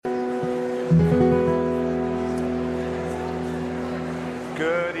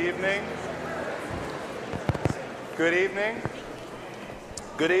evening. Good evening.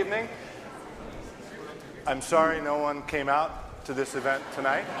 Good evening. I'm sorry no one came out to this event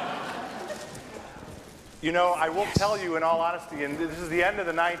tonight. You know, I will tell you in all honesty, and this is the end of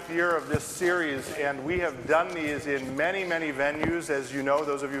the 9th year of this series, and we have done these in many, many venues, as you know,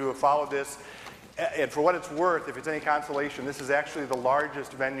 those of you who have followed this. And for what it's worth, if it's any consolation, this is actually the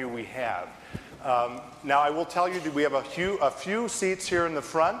largest venue we have. Now, I will tell you that we have a few seats here in the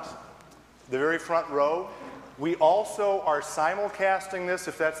front, the very front row. We also are simulcasting this,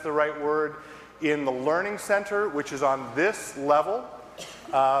 if that's the right word, in the Learning Center, which is on this level.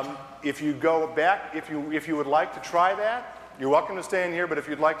 If you go back, if you would like to try that, you're welcome to stay in here, but if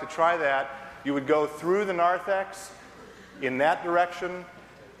you'd like to try that, you would go through the narthex in that direction.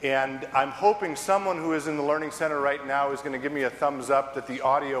 And I'm hoping someone who is in the Learning Center right now is going to give me a thumbs up that the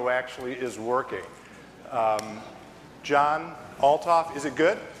audio actually is working. John Altoff, is it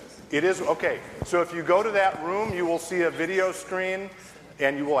good? It is? Okay. So if you go to that room, you will see a video screen,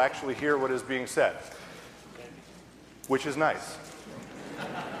 and you will actually hear what is being said, which is nice.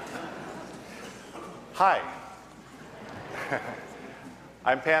 Hi.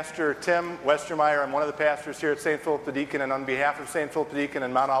 I'm Pastor Tim Westermeyer. I'm one of the pastors here at St. Philip the Deacon, and on behalf of St. Philip the Deacon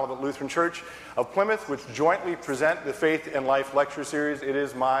and Mount Olivet Lutheran Church of Plymouth, which jointly present the Faith and Life Lecture Series, it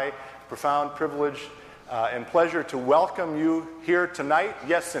is my profound privilege and pleasure to welcome you here tonight.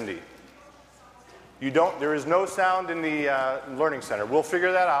 Yes, Cindy? There is no sound in the Learning Center. We'll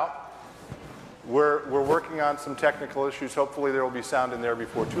figure that out. We're working on some technical issues. Hopefully there will be sound in there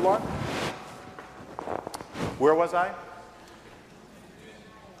before too long. Where was I?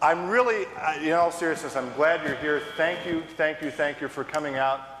 I'm really, in all seriousness, I'm glad you're here. Thank you for coming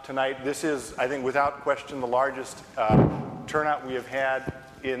out tonight. This is, I think, without question, the largest turnout we have had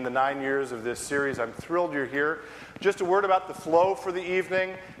in the 9 years of this series. I'm thrilled you're here. Just a word about the flow for the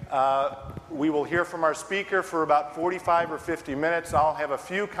evening. We will hear from our speaker for about 45 or 50 minutes. I'll have a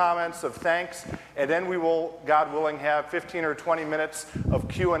few comments of thanks, and then we will, God willing, have 15 or 20 minutes of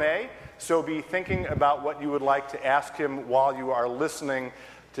Q&A. So be thinking about what you would like to ask him while you are listening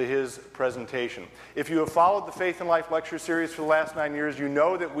to his presentation. If you have followed the Faith and Life Lecture Series for the last 9 years, you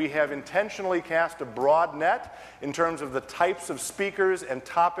know that we have intentionally cast a broad net in terms of the types of speakers and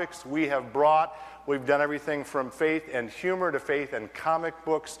topics we have brought. We've done everything from faith and humor to faith and comic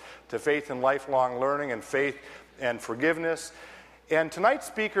books to faith and lifelong learning and faith and forgiveness. And tonight's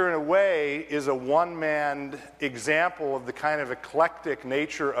speaker, in a way, is a one-man example of the kind of eclectic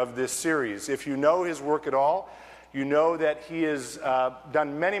nature of this series. If you know his work at all, you know that he has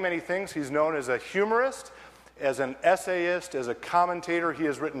done many, many things. He's known as a humorist, as an essayist, as a commentator. He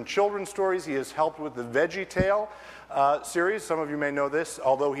has written children's stories. He has helped with the Veggie Tale series. Some of you may know this,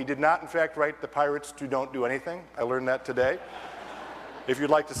 although he did not, in fact, write The Pirates Who Don't Do Anything. I learned that today. If you'd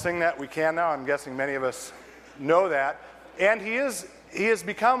like to sing that, we can now. I'm guessing many of us know that. And he has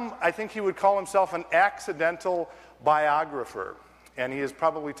become, I think he would call himself an accidental biographer. And he is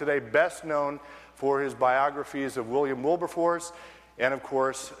probably today best known for his biographies of William Wilberforce and, of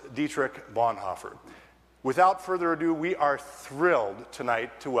course, Dietrich Bonhoeffer. Without further ado, we are thrilled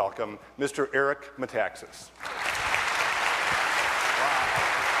tonight to welcome Mr. Eric Metaxas. Wow.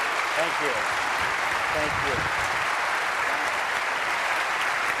 Thank you. Thank you.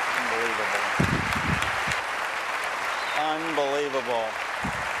 Unbelievable.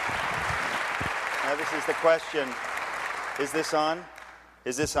 Now, this is the question. Is this on?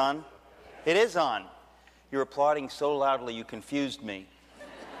 Is this on? It is on. You're applauding so loudly you confused me.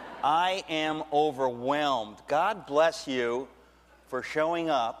 I am overwhelmed. God bless you for showing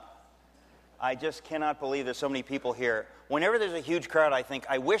up. I just cannot believe there's so many people here. Whenever there's a huge crowd, I think,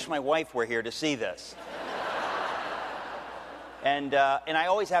 I wish my wife were here to see this. And I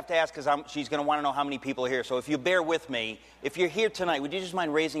always have to ask because she's going to want to know how many people are here. So if you bear with me, if you're here tonight, would you just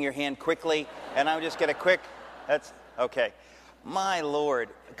mind raising your hand quickly? And I'll just get a quick, that's, okay. My Lord,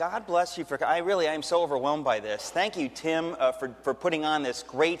 God bless you for, I am so overwhelmed by this. Thank you, Tim, for putting on this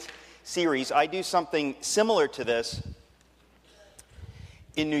great series. I do something similar to this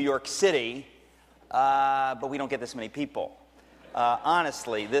in New York City, but we don't get this many people.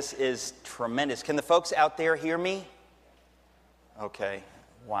 Honestly, this is tremendous. Can the folks out there hear me? Okay,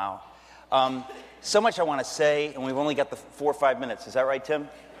 wow. So much I want to say, and we've only got the 4 or 5 minutes. Is that right, Tim?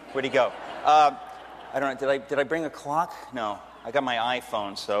 Where'd he go? I don't know, did I bring a clock? No, I got my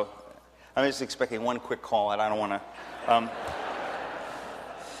iPhone, so I'm just expecting one quick call, and I don't want to.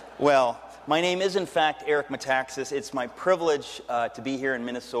 Well, my name is, in fact, Eric Metaxas. It's my privilege to be here in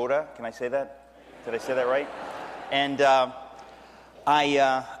Minnesota. Can I say that? Did I say that right? And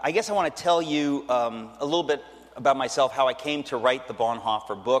I guess I want to tell you a little bit about myself, how I came to write the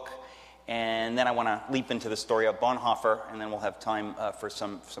Bonhoeffer book, and then I want to leap into the story of Bonhoeffer, and then we'll have time for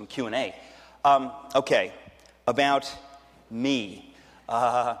some Q&A. Okay, about me.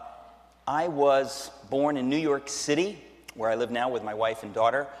 I was born in New York City, where I live now with my wife and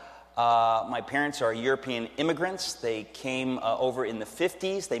daughter. My parents are European immigrants. They came over in the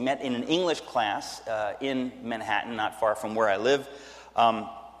 50s. They met in an English class in Manhattan, not far from where I live.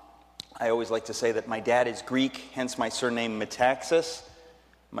 I always like to say that my dad is Greek, hence my surname Metaxas.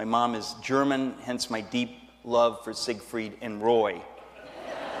 My mom is German, hence my deep love for Siegfried and Roy.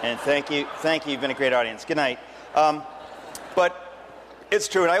 And thank you, you've been a great audience. Good night. But it's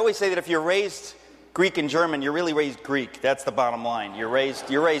true, and I always say that if you're raised Greek and German, you're really raised Greek. That's the bottom line. You're raised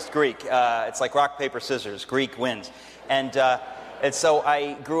Greek. It's like rock, paper, scissors. Greek wins. And so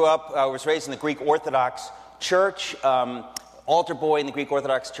I grew up, I was raised in the Greek Orthodox Church, altar boy in the Greek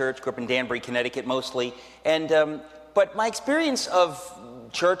Orthodox Church, grew up in Danbury, Connecticut mostly. And but my experience of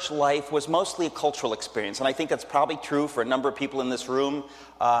church life was mostly a cultural experience, and I think that's probably true for a number of people in this room.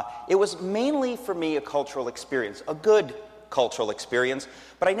 It was mainly for me a cultural experience, a good cultural experience,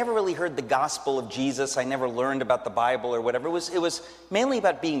 but I never really heard the gospel of Jesus. I never learned about the Bible or whatever. It was mainly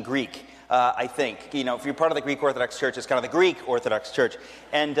about being Greek, I think. You know, if you're part of the Greek Orthodox Church, it's kind of the Greek Orthodox Church.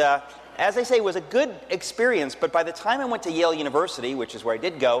 And as I say, it was a good experience, but by the time I went to Yale University, which is where I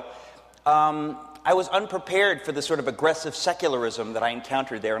did go, I was unprepared for the sort of aggressive secularism that I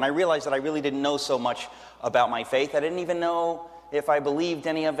encountered there, and I realized that I really didn't know so much about my faith. I didn't even know if I believed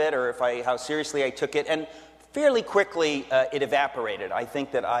any of it or how seriously I took it, and fairly quickly it evaporated. I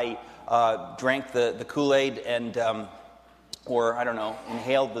think that I drank the Kool-Aid and, or I don't know,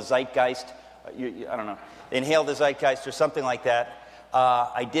 inhaled the zeitgeist. I don't know, inhaled the zeitgeist or something like that.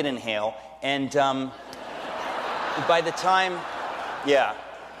 I did inhale, and by the time, yeah.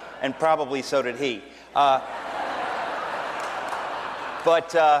 And probably so did he. But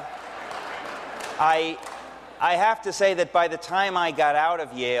I have to say that by the time I got out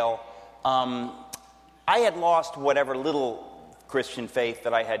of Yale, I had lost whatever little Christian faith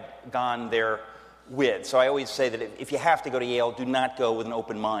that I had gone there with. So I always say that if you have to go to Yale, do not go with an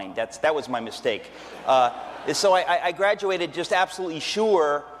open mind. That was my mistake. So I graduated just absolutely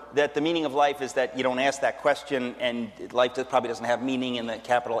sure that the meaning of life is that you don't ask that question, and life probably doesn't have meaning in the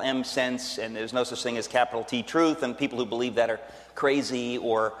capital M sense, and there's no such thing as capital T truth, and people who believe that are crazy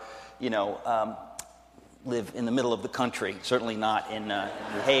or, live in the middle of the country, certainly not in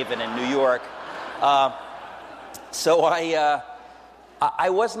New Haven and New York. So I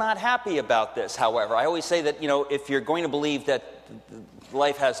was not happy about this, however. I always say that, if you're going to believe that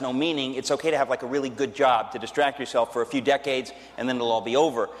life has no meaning, it's okay to have like a really good job to distract yourself for a few decades and then it'll all be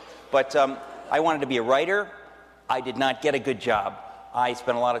over. But I wanted to be a writer. I did not get a good job. I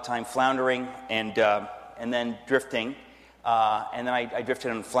spent a lot of time floundering and then drifting, and then I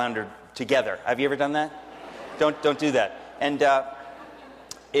drifted and floundered together. Have you ever done that? Don't do that. And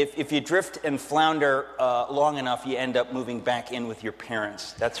if you drift and flounder long enough, you end up moving back in with your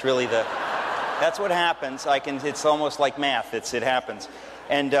parents. That's really that's what happens. It's almost like math. It happens.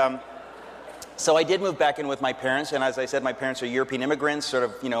 And so I did move back in with my parents, and as I said, my parents are European immigrants, sort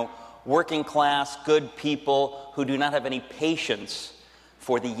of, working class, good people who do not have any patience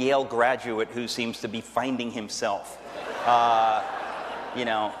for the Yale graduate who seems to be finding himself.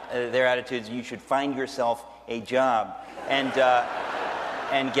 Their attitude is you should find yourself a job and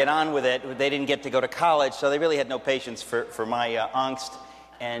get on with it. They didn't get to go to college, so they really had no patience for my angst.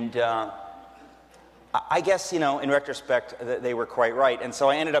 And I guess, in retrospect, they were quite right. And so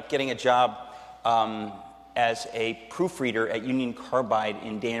I ended up getting a job as a proofreader at Union Carbide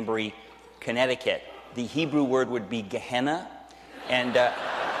in Danbury, Connecticut. The Hebrew word would be Gehenna. And,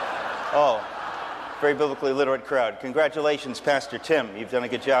 very biblically literate crowd. Congratulations, Pastor Tim. You've done a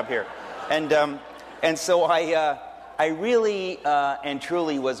good job here. And so I really and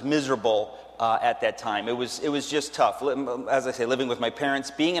truly was miserable at that time. It was just tough. As I say, living with my parents,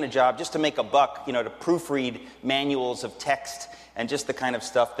 being in a job just to make a buck, to proofread manuals of text and just the kind of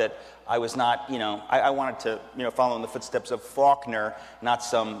stuff that I was not, I wanted to, follow in the footsteps of Faulkner, not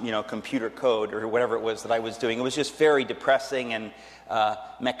some, computer code or whatever it was that I was doing. It was just very depressing and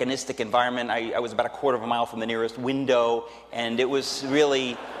mechanistic environment. I was about a quarter of a mile from the nearest window, and it was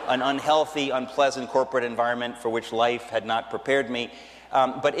really an unhealthy, unpleasant corporate environment for which life had not prepared me.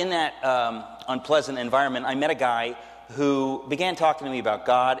 But in that unpleasant environment, I met a guy who began talking to me about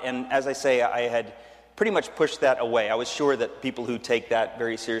God, and as I say, I had pretty much pushed that away. I was sure that people who take that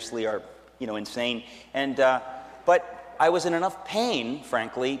very seriously are, insane. And but I was in enough pain,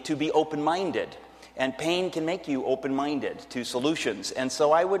 frankly, to be open-minded. And pain can make you open-minded to solutions. And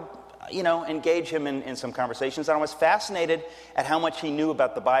so I would, engage him in some conversations. And I was fascinated at how much he knew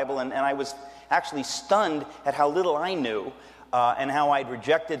about the Bible, and I was actually stunned at how little I knew, and how I'd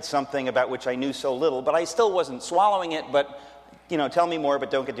rejected something about which I knew so little. But I still wasn't swallowing it, but, tell me more,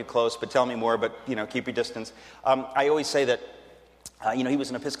 but don't get too close, but tell me more, but, keep your distance. I always say that, he was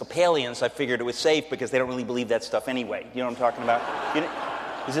an Episcopalian, so I figured it was safe because they don't really believe that stuff anyway. You know what I'm talking about?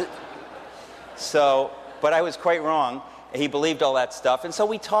 But I was quite wrong. He believed all that stuff. And so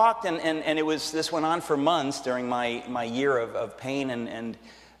we talked, and this went on for months during my year of pain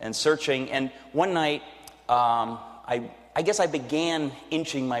and searching. And one night, I guess I began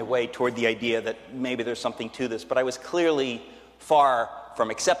inching my way toward the idea that maybe there's something to this, but I was clearly far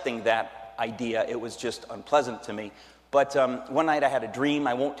from accepting that idea. It was just unpleasant to me. But one night I had a dream.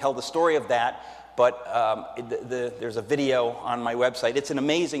 I won't tell the story of that, but there's a video on my website. It's an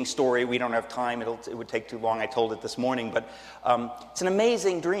amazing story. We don't have time. It would take too long. I told it this morning. But it's an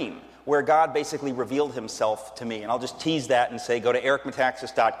amazing dream where God basically revealed himself to me. And I'll just tease that and say, go to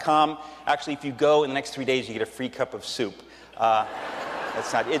ericmetaxas.com. Actually, if you go in the next 3 days, you get a free cup of soup.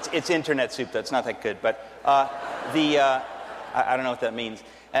 It's internet soup, though. It's not that good. But I don't know what that means.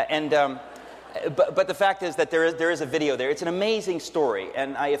 But the fact is that there is a video there. It's an amazing story,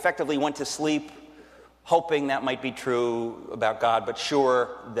 and I effectively went to sleep hoping that might be true about God, but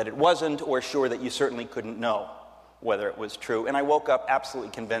sure that it wasn't, or sure that you certainly couldn't know whether it was true. And I woke up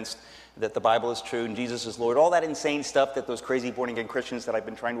absolutely convinced that the Bible is true and Jesus is Lord. All that insane stuff that those crazy born-again Christians that I've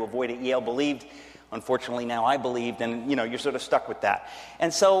been trying to avoid at Yale believed, unfortunately now I believed, and you're sort of stuck with that.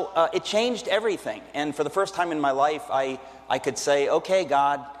 And so it changed everything. And for the first time in my life, I could say, okay,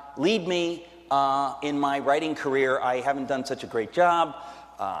 God, lead me. In my writing career, I haven't done such a great job.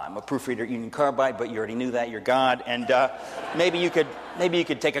 I'm a proofreader at Union Carbide, but you already knew that. You're God, and maybe you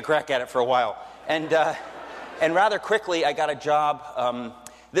could take a crack at it for a while. And rather quickly, I got a job.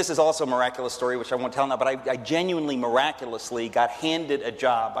 This is also a miraculous story, which I won't tell now. But I genuinely, miraculously got handed a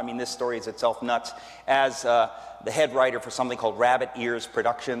job. I mean, this story is itself nuts. As the head writer for something called Rabbit Ears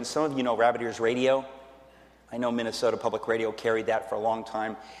Productions. Some of you know Rabbit Ears Radio. I know Minnesota Public Radio carried that for a long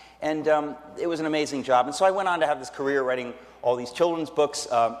time. And it was an amazing job. And so I went on to have this career writing all these children's books.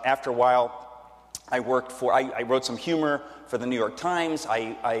 After a while, I wrote some humor for the New York Times.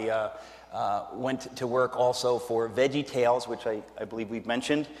 I went to work also for Veggie Tales, which I believe we've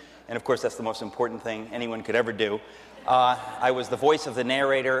mentioned. And of course, that's the most important thing anyone could ever do. I was the voice of the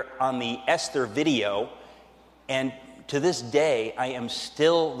narrator on the Esther video. And to this day, I am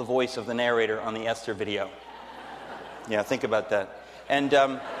still the voice of the narrator on the Esther video. Yeah, think about that. And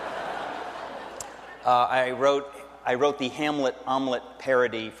I wrote the Hamlet omelet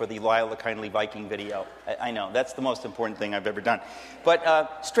parody for the Lyle the Kindly Viking video. I know, that's the most important thing I've ever done.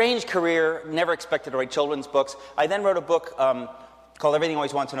 But strange career, never expected to write children's books. I then wrote a book called Everything You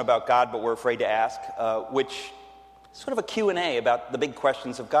Always Want to Know About God, But We're Afraid to Ask, which is sort of a Q&A about the big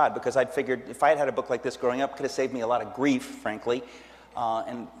questions of God, because I'd figured if I had had a book like this growing up, it could have saved me a lot of grief, frankly,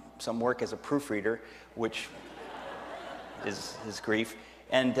 and some work as a proofreader, which is grief.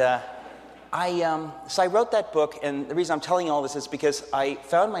 And so I wrote that book, and the reason I'm telling you all this is because I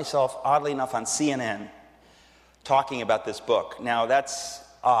found myself, oddly enough, on CNN talking about this book. Now, that's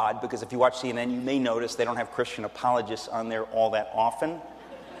odd, because if you watch CNN, you may notice they don't have Christian apologists on there all that often.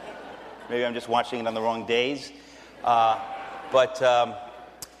 Maybe I'm just watching it on the wrong days. But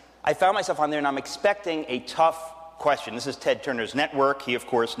I found myself on there, and I'm expecting a tough question. This is Ted Turner's network. He, of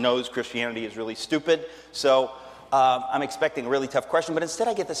course, knows Christianity is really stupid, so I'm expecting a really tough question, but instead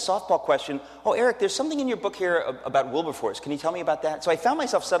I get this softball question. Oh, Eric, there's something in your book here about Wilberforce. Can you tell me about that? So I found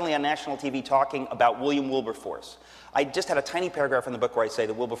myself suddenly on national TV talking about William Wilberforce. I just had a tiny paragraph in the book where I say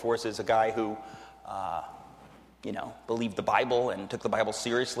that Wilberforce is a guy who, believed the Bible and took the Bible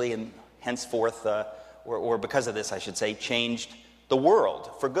seriously, and henceforth, or because of this, I should say, changed the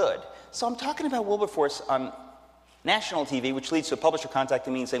world for good. So I'm talking about Wilberforce on national TV, which leads to a publisher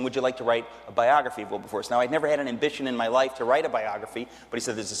contacting me and saying, would you like to write a biography of Wilberforce? Now, I'd never had an ambition in my life to write a biography, but he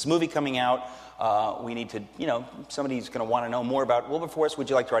said, there's this movie coming out. We need to, somebody's going to want to know more about Wilberforce. Would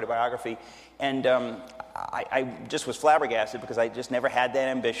you like to write a biography? And I just was flabbergasted because I just never had that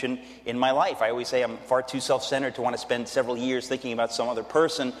ambition in my life. I always say I'm far too self-centered to want to spend several years thinking about some other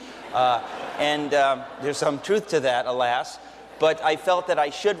person. And there's some truth to that, alas. But I felt that I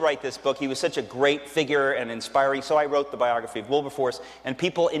should write this book. He was such a great figure and inspiring, so I wrote the biography of Wilberforce. And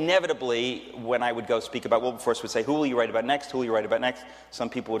people inevitably, when I would go speak about Wilberforce, would say, who will you write about next? Who will you write about next? Some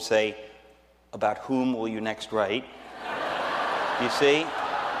people would say, about whom will you next write? You see?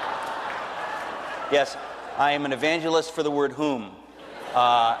 Yes, I am an evangelist for the word whom.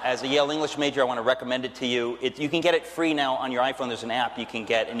 As a Yale English major, I want to recommend it to you. You can get it free now on your iPhone. There's an app you can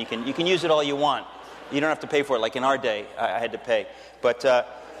get, and you can use it all you want. You don't have to pay for it. Like in our day, I had to pay.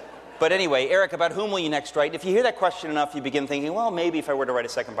 But anyway, Eric, about whom will you next write? If you hear that question enough, you begin thinking, well, maybe if I were to write a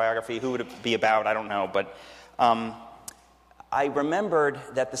second biography, who would it be about? I don't know. But I remembered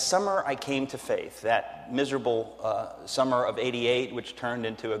that the summer I came to faith, that miserable summer of '88, which turned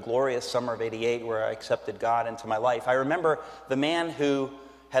into a glorious summer of '88 where I accepted God into my life, I remember the man who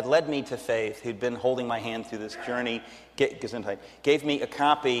had led me to faith, who'd been holding my hand through this journey, gave me a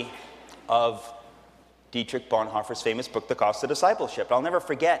copy of Dietrich Bonhoeffer's famous book, The Cost of Discipleship. I'll never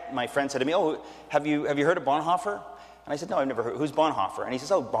forget, my friend said to me, oh, have you heard of Bonhoeffer? And I said, no, I've never heard. Who's Bonhoeffer? And he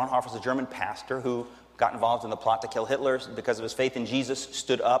says, oh, Bonhoeffer's a German pastor who got involved in the plot to kill Hitler because of his faith in Jesus,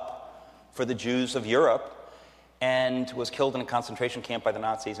 stood up for the Jews of Europe, and was killed in a concentration camp by the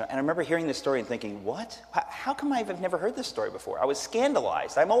Nazis. And I remember hearing this story and thinking, what? How come I've never heard this story before? I was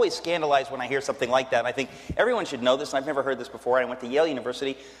scandalized. I'm always scandalized when I hear something like that. And I think everyone should know this, and I've never heard this before. I went to Yale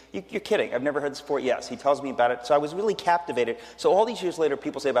University. You're kidding. I've never heard this before. Yes, he tells me about it. So I was really captivated. So all these years later,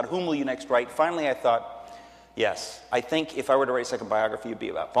 people say, about whom will you next write? Finally, I thought, yes, I think if I were to write a second biography, it would be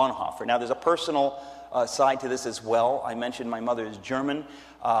about Bonhoeffer. Now, there's a personal side to this as well. I mentioned my mother is German.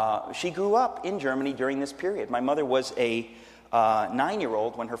 She grew up in Germany during this period. My mother was a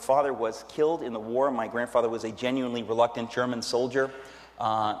 9-year-old when her father was killed in the war. My grandfather was a genuinely reluctant German soldier.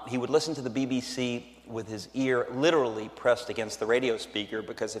 He would listen to the BBC with his ear literally pressed against the radio speaker,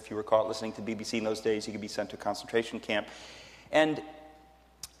 because if you were caught listening to BBC in those days, you could be sent to a concentration camp. And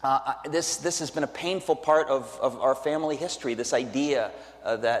this has been a painful part of our family history, this idea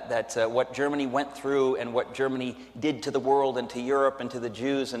that what Germany went through and what Germany did to the world and to Europe and to the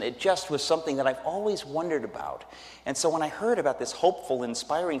Jews, and it just was something that I've always wondered about. And so when I heard about this hopeful,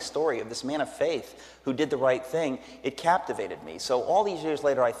 inspiring story of this man of faith who did the right thing, it captivated me. So all these years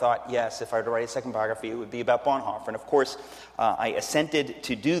later, I thought, yes, if I were to write a second biography, it would be about Bonhoeffer. And of course, I assented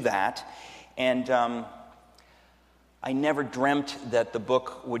to do that. And I never dreamt that the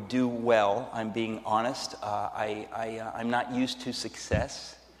book would do well, I'm being honest. I'm not used to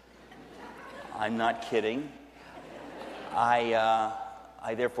success. I'm not kidding. I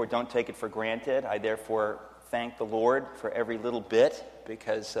therefore don't take it for granted. I therefore thank the Lord for every little bit,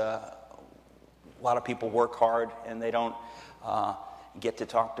 because a lot of people work hard and they don't get to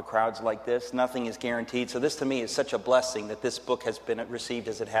talk to crowds like this. Nothing is guaranteed. So this to me is such a blessing that this book has been received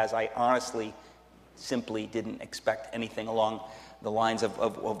as it has. I honestly simply didn't expect anything along the lines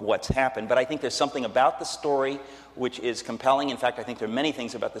of what's happened. But I think there's something about the story which is compelling. In fact, I think there are many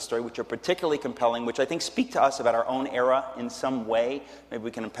things about the story which are particularly compelling, which I think speak to us about our own era in some way. Maybe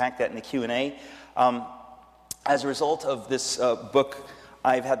we can unpack that in the Q&A. As a result of this book,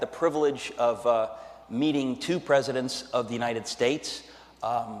 I've had the privilege of meeting 2 presidents of the United States,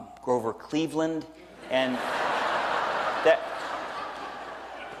 Grover Cleveland, and that...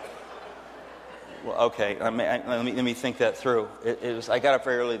 Well, okay, let me think that through. I got up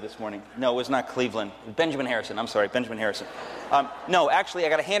very early this morning. No, it was not Cleveland. Benjamin Harrison. I'm sorry, Benjamin Harrison. No, actually, I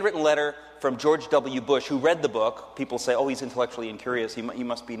got a handwritten letter from George W. Bush, who read the book. People say, oh, he's intellectually incurious. He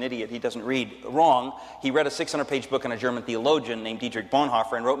must be an idiot. He doesn't read. Wrong. He read a 600-page book on a German theologian named Dietrich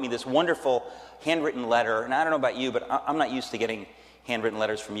Bonhoeffer and wrote me this wonderful handwritten letter. And I don't know about you, but I'm not used to getting handwritten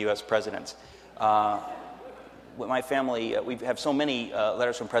letters from U.S. presidents. With my family, we have so many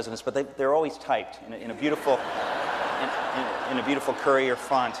letters from presidents, but they're always typed in a beautiful in a beautiful Courier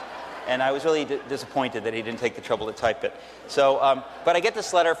font. And I was really disappointed that he didn't take the trouble to type it. So, but I get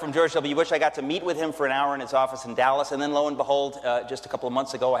this letter from George W. Bush. I got to meet with him for an hour in his office in Dallas, and then lo and behold, just a couple of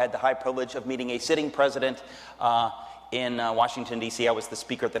months ago, I had the high privilege of meeting a sitting president in Washington, D.C. I was the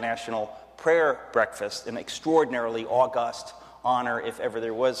speaker at the National Prayer Breakfast, an extraordinarily august honor, if ever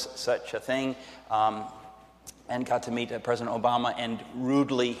there was such a thing. And got to meet President Obama and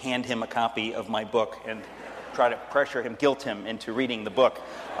rudely hand him a copy of my book and try to pressure him, guilt him into reading the book.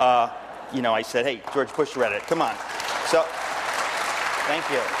 I said, hey, George Bush read it. Come on. So, thank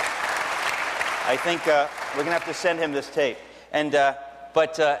you. I think we're going to have to send him this tape. And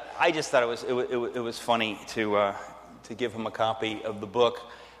but I just thought it was funny to give him a copy of the book.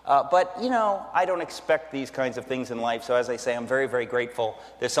 But, I don't expect these kinds of things in life. So as I say, I'm very, very grateful.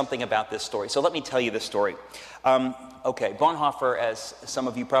 There's something about this story. So let me tell you this story. Bonhoeffer, as some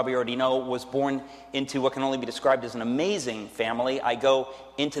of you probably already know, was born into what can only be described as an amazing family. I go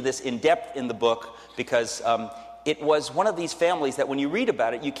into this in depth in the book because it was one of these families that when you read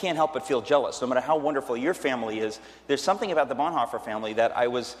about it, you can't help but feel jealous. No matter how wonderful your family is, there's something about the Bonhoeffer family that I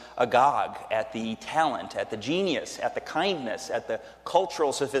was agog at the talent, at the genius, at the kindness, at the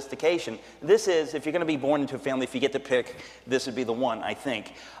cultural sophistication. This is, if you're going to be born into a family, if you get to pick, this would be the one, I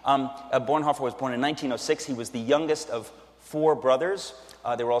think. Bonhoeffer was born in 1906. He was the youngest of 4 brothers.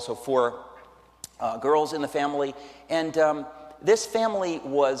 There were also 4 girls in the family. And this family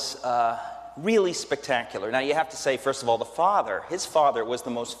was really spectacular. Now, you have to say, first of all, his father was the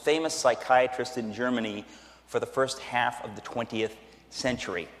most famous psychiatrist in Germany for the first half of the 20th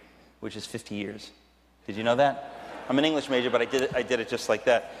century, which is 50 years. Did you know that? I'm an English major, but I did it just like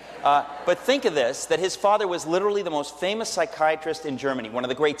that. But think of this, that his father was literally the most famous psychiatrist in Germany, one of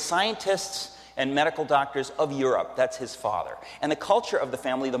the great scientists and medical doctors of Europe. That's his father. And the culture of the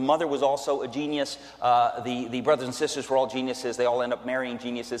family, the mother was also a genius. The brothers and sisters were all geniuses. They all end up marrying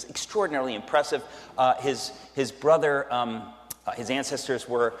geniuses. Extraordinarily impressive. His brother, his ancestors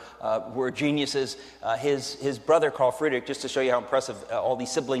were geniuses. His brother, Carl Friedrich, just to show you how impressive all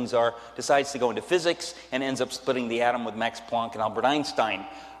these siblings are, decides to go into physics and ends up splitting the atom with Max Planck and Albert Einstein.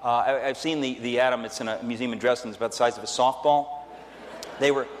 I've seen the atom. It's in a museum in Dresden. It's about the size of a softball. They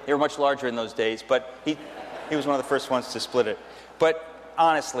were much larger in those days, but he was one of the first ones to split it. But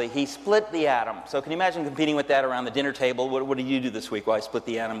honestly, he split the atom. So can you imagine competing with that around the dinner table? What did you do this week? Well, I split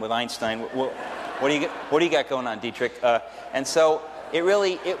the atom with Einstein. What do you got going on, Dietrich? And so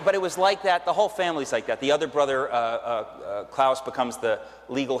but it was like that. The whole family's like that. The other brother, Klaus, becomes the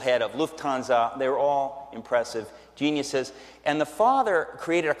legal head of Lufthansa. They were all impressive geniuses. And the father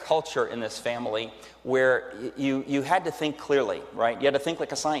created a culture in this family where you had to think clearly, right? You had to think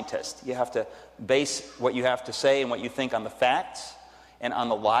like a scientist. You have to base what you have to say and what you think on the facts and on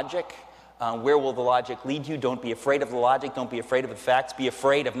the logic. Where will the logic lead you? Don't be afraid of the logic. Don't be afraid of the facts. Be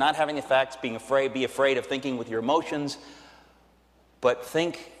afraid of not having the facts. Be afraid of thinking with your emotions. But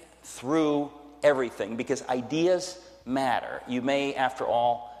think through everything, because ideas matter. You may, after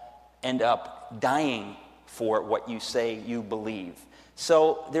all, end up dying for what you say you believe.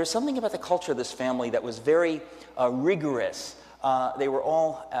 So there's something about the culture of this family that was very rigorous. They were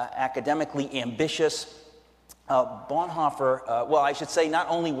all academically ambitious. Bonhoeffer, well, I should say, not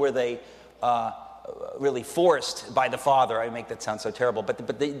only were they really forced by the father, I make that sound so terrible, but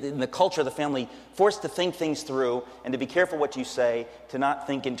in the culture of the family, forced to think things through and to be careful what you say, to not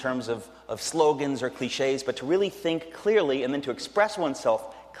think in terms of slogans or cliches, but to really think clearly and then to express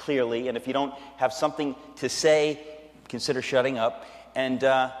oneself clearly. And if you don't have something to say, consider shutting up. And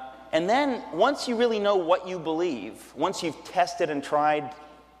then once you really know what you believe, once you've tested and tried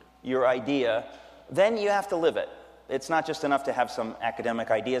your idea, then you have to live it. It's not just enough to have some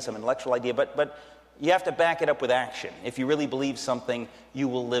academic idea, some intellectual idea, but you have to back it up with action. If you really believe something, you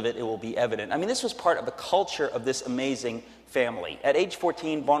will live it. It will be evident. I mean, this was part of the culture of this amazing family. At age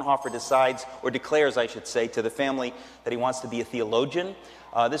 14, Bonhoeffer decides, or declares, I should say, to the family that he wants to be a theologian.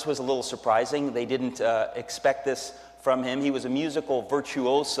 This was a little surprising. They didn't expect this from him. He was a musical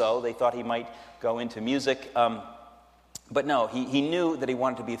virtuoso. They thought he might go into music. But no, he knew that he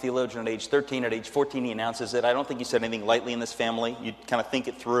wanted to be a theologian at age 13. At age 14, he announces it. I don't think he said anything lightly in this family. You kind of think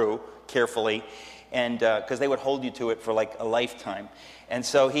it through carefully, and because they would hold you to it for like a lifetime. And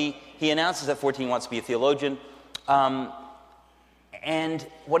so he announces at 14 he wants to be a theologian. And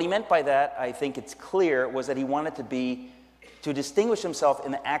what he meant by that, I think it's clear, was that he wanted to distinguish himself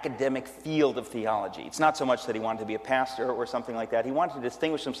in the academic field of theology. It's not so much that he wanted to be a pastor or something like that. He wanted to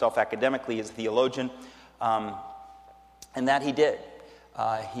distinguish himself academically as a theologian. And that he did.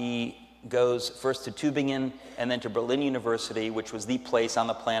 He goes first to Tübingen and then to Berlin University, which was the place on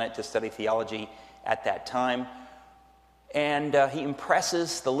the planet to study theology at that time. And he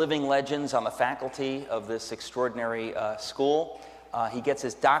impresses the living legends on the faculty of this extraordinary school. He gets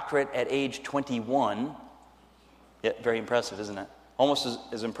his doctorate at age 21. Yeah, very impressive, isn't it? Almost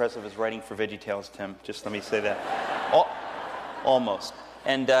as impressive as writing for VeggieTales, Tim. Just let me say that. Almost.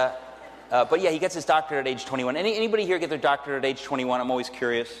 And but yeah, he gets his doctorate at age 21. Anybody here get their doctorate at age 21? I'm always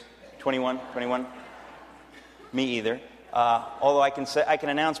curious. 21? Me either. Although I can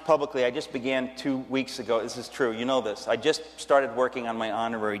announce publicly, I just began 2 weeks ago. This is true. You know this. I just started working on my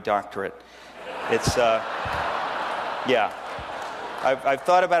honorary doctorate. It's yeah. I've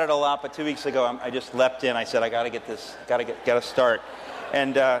thought about it a lot, but 2 weeks ago I just leapt in. I said I got to get this. Got to start.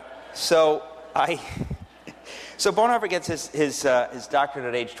 And So Bonhoeffer gets his doctorate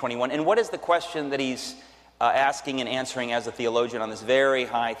at age 21. And what is the question that he's asking and answering as a theologian on this very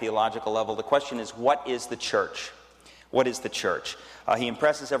high theological level? The question is, what is the church? What is the church? He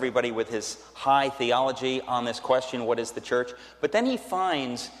impresses everybody with his high theology on this question, what is the church? But then he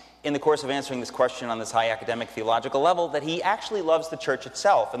finds in the course of answering this question on this high academic theological level, that he actually loves the church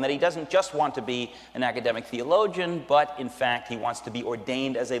itself, and that he doesn't just want to be an academic theologian, but in fact he wants to be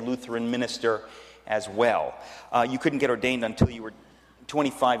ordained as a Lutheran minister as well. You couldn't get ordained until you were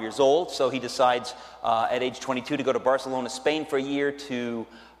 25 years old, so he decides at age 22 to go to Barcelona, Spain for a year to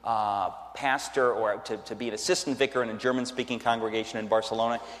pastor or to be an assistant vicar in a German-speaking congregation in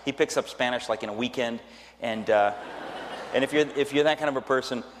Barcelona. He picks up Spanish like in a weekend, and if you're that kind of a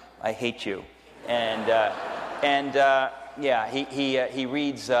person, I hate you. He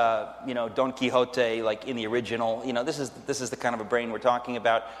reads Don Quixote like in the original. This is the kind of a brain we're talking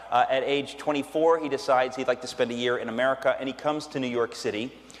about. At age 24, he decides he'd like to spend a year in America, and he comes to New York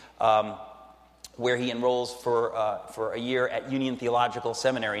City, where he enrolls for a year at Union Theological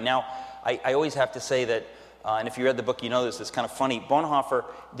Seminary. Now, I always have to say that, and if you read the book, you know this, it's kind of funny. Bonhoeffer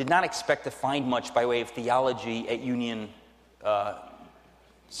did not expect to find much by way of theology at Union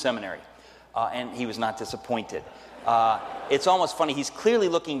Seminary, and he was not disappointed. It's almost funny. He's clearly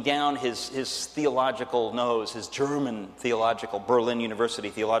looking down his theological nose, his German theological, Berlin University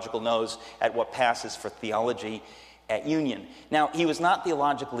theological nose, at what passes for theology at Union. Now, he was not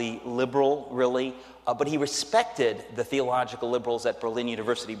theologically liberal, really, but he respected the theological liberals at Berlin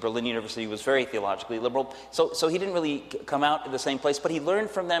University. Berlin University was very theologically liberal, so he didn't really come out in the same place, but he learned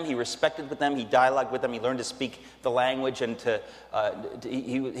from them, he respected with them, he dialogued with them, he learned to speak the language, and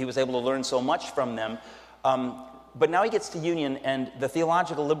he was able to learn so much from them. But now he gets to Union, and the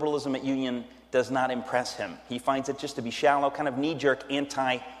theological liberalism at Union does not impress him. He finds it just to be shallow, kind of knee-jerk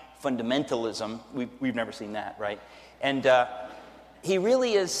anti-fundamentalism. We've never seen that, right? And he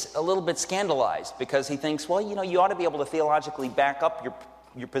really is a little bit scandalized because he thinks, well, you ought to be able to theologically back up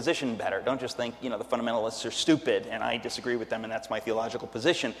your position better. Don't just think, the fundamentalists are stupid, and I disagree with them, and that's my theological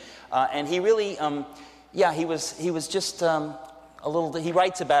position. And he really, he was just a little. He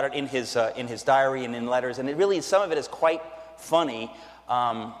writes about it in his diary and in letters, and it really, some of it is quite funny.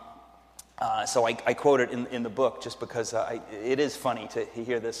 So I quote it in the book just because it is funny to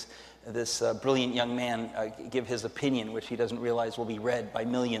hear this brilliant young man give his opinion, which he doesn't realize will be read by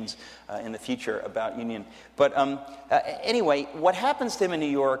millions in the future about Union. But anyway, what happens to him in New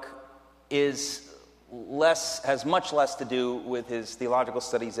York has much less to do with his theological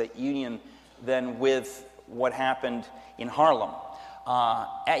studies at Union than with what happened in Harlem.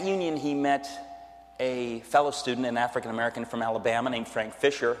 At Union, he met a fellow student, an African-American from Alabama named Frank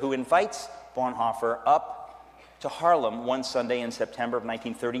Fisher, who invites Bonhoeffer up to Harlem one Sunday in September of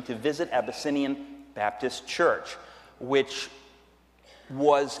 1930 to visit Abyssinian Baptist Church, which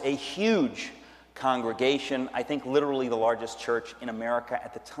was a huge congregation, I think literally the largest church in America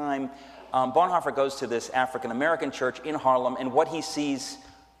at the time. Bonhoeffer goes to this African-American church in Harlem, and what he sees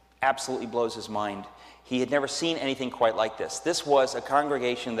absolutely blows his mind. He had never seen anything quite like this. This was a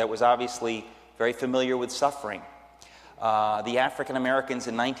congregation that was obviously very familiar with suffering. The African Americans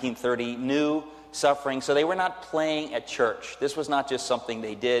in 1930 knew suffering, so they were not playing at church. This was not just something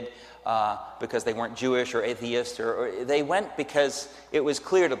they did because they weren't Jewish or atheist, or they went because it was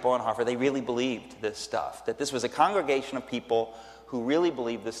clear to Bonhoeffer they really believed this stuff, that this was a congregation of people who really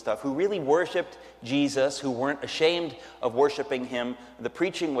believed this stuff, who really worshiped Jesus, who weren't ashamed of worshiping him. The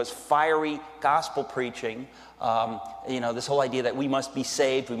preaching was fiery gospel preaching. This whole idea that we must be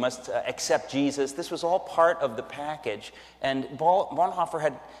saved, we must accept Jesus, this was all part of the package. And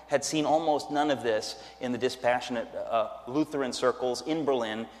Bonhoeffer had seen almost none of this in the dispassionate Lutheran circles in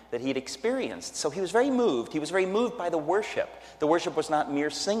Berlin that he'd experienced. So he was very moved. He was very moved by the worship. The worship was not mere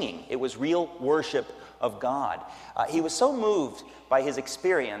singing. It was real worship of God. He was so moved by his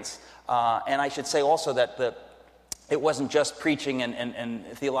experience, and I should say also that it wasn't just preaching and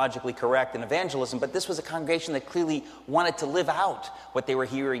theologically correct and evangelism, but this was a congregation that clearly wanted to live out what they were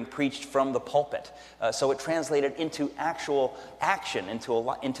hearing preached from the pulpit. So it translated into actual action,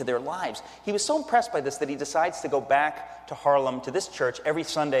 into their lives. He was so impressed by this that he decides to go back to Harlem, to this church, every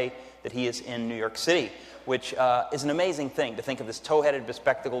Sunday that he is in New York City, which is an amazing thing to think of this tow-headed,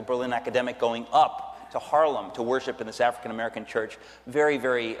 bespectacled Berlin academic going up to Harlem to worship in this African-American church. Very,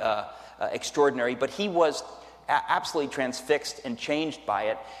 very extraordinary. But he was absolutely transfixed and changed by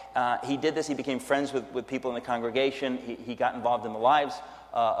it. He did this. He became friends with people in the congregation. He got involved in the lives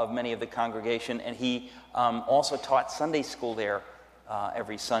of many of the congregation, and he also taught Sunday school there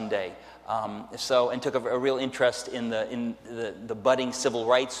every Sunday. And took a real interest in the budding civil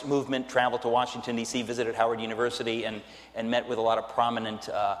rights movement, traveled to Washington, D.C., visited Howard University, and met with a lot of prominent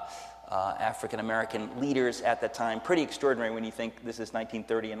African-American leaders at that time. Pretty extraordinary when you think this is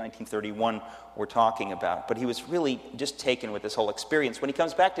 1930 and 1931 we're talking about. But he was really just taken with this whole experience. When he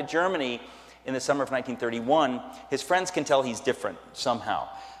comes back to Germany in the summer of 1931, his friends can tell he's different somehow.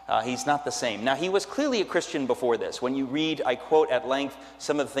 He's not the same. Now, he was clearly a Christian before this. When you read, I quote at length,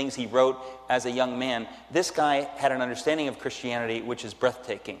 some of the things he wrote as a young man, this guy had an understanding of Christianity which is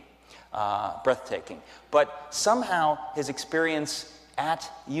breathtaking. But somehow his experience at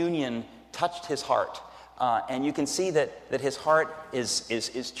Union touched his heart. And you can see that his heart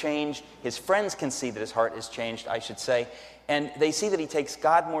is changed. His friends can see that his heart is changed, I should say. And they see that he takes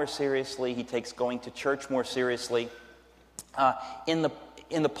God more seriously. He takes going to church more seriously.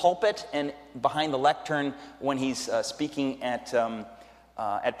 In the pulpit and behind the lectern, when he's speaking at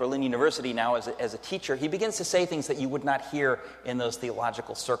Berlin University now as a teacher, he begins to say things that you would not hear in those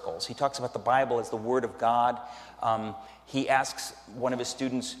theological circles. He talks about the Bible as the Word of God. He asks one of his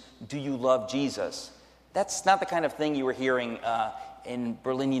students, "Do you love Jesus?" That's not the kind of thing you were hearing in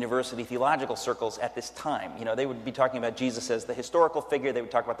Berlin University theological circles at this time. You know, they would be talking about Jesus as the historical figure. They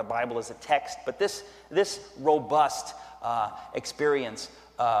would talk about the Bible as a text. But this robust experience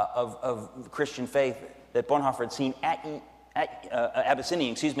of Christian faith that Bonhoeffer had seen at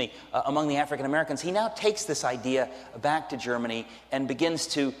Abyssinia, among the African Americans, he now takes this idea back to Germany and begins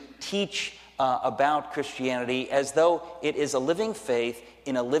to teach about Christianity as though it is a living faith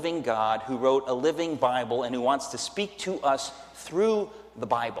in a living God who wrote a living Bible and who wants to speak to us through the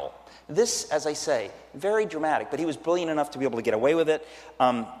Bible. This, as I say, very dramatic, but he was brilliant enough to be able to get away with it.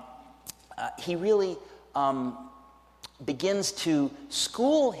 He really begins to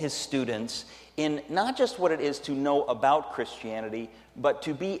school his students in not just what it is to know about Christianity, but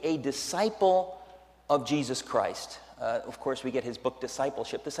to be a disciple of Jesus Christ. Of course, we get his book,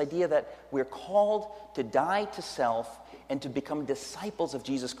 Discipleship, this idea that we're called to die to self and to become disciples of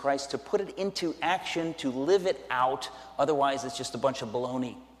Jesus Christ, to put it into action, to live it out. Otherwise, it's just a bunch of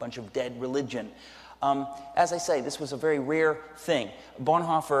baloney, a bunch of dead religion. As I say, this was a very rare thing.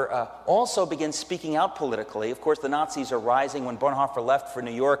 Bonhoeffer also begins speaking out politically. Of course, the Nazis are rising. When Bonhoeffer left for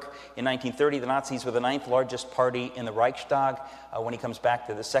New York in 1930, the Nazis were the 9th largest party in the Reichstag. When he comes back,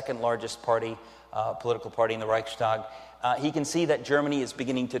 they're the 2nd largest party, political party in the Reichstag. He can see that Germany is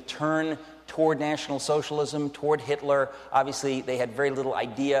beginning to turn toward National Socialism, toward Hitler. Obviously, they had very little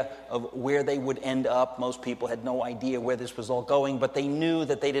idea of where they would end up. Most people had no idea where this was all going, but they knew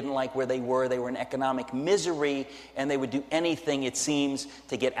that they didn't like where they were. They were in economic misery, and they would do anything, it seems,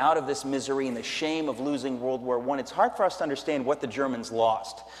 to get out of this misery and the shame of losing World War I. It's hard for us to understand what the Germans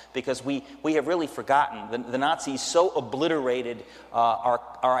lost, because we have really forgotten. The Nazis so obliterated our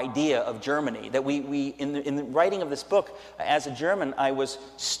idea of Germany that we in the writing of this book, as a German, I was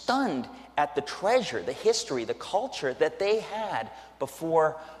stunned at the treasure, the history, the culture that they had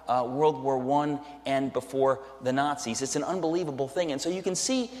before World War I and before the Nazis. It's an unbelievable thing. And so you can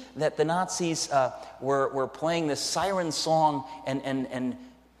see that the Nazis were playing this siren song and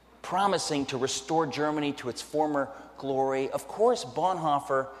promising to restore Germany to its former glory. Of course,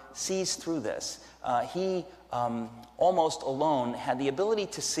 Bonhoeffer sees through this. He almost alone had the ability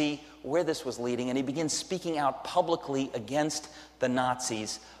to see where this was leading, and he begins speaking out publicly against the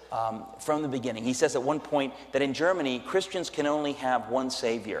Nazis from the beginning. He says at one point that in Germany, Christians can only have one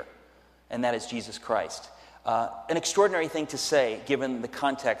Savior, and that is Jesus Christ. An extraordinary thing to say, given the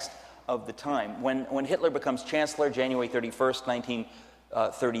context of the time. When Hitler becomes chancellor, January 31st,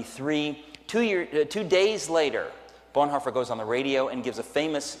 1933, 2 days later, Bonhoeffer goes on the radio and gives a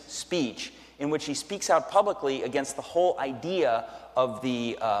famous speech in which he speaks out publicly against the whole idea of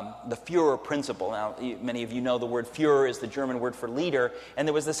the Führer principle. Now, many of you know the word Führer is the German word for leader, and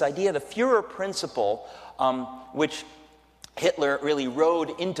there was this idea, the Führer principle, which Hitler really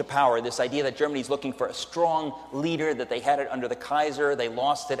rode into power, this idea that Germany's looking for a strong leader, that they had it under the Kaiser. They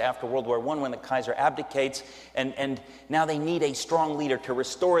lost it after World War I when the Kaiser abdicates, and now they need a strong leader to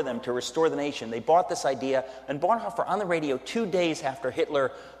restore them, to restore the nation. They bought this idea, and Bonhoeffer on the radio 2 days after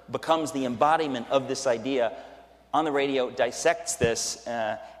Hitler becomes the embodiment of this idea, on the radio dissects this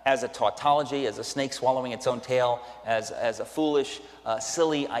as a tautology, as a snake swallowing its own tail, as a foolish,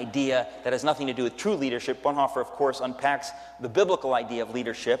 silly idea that has nothing to do with true leadership. Bonhoeffer, of course, unpacks the biblical idea of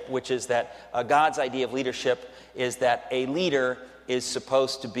leadership, which is that God's idea of leadership is that a leader is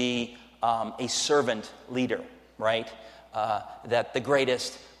supposed to be a servant leader, right? That the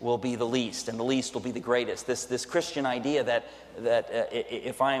greatest will be the least, and the least will be the greatest. This Christian idea that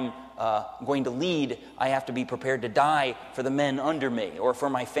if I'm going to lead, I have to be prepared to die for the men under me or for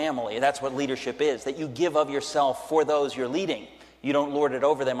my family. That's what leadership is, that you give of yourself for those you're leading. You don't lord it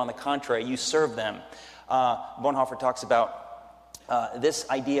over them. On the contrary, you serve them. Bonhoeffer talks about this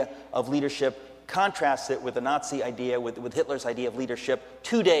idea of leadership, contrasts it with the Nazi idea, with Hitler's idea of leadership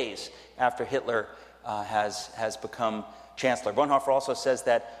 2 days after Hitler has become chancellor. Bonhoeffer also says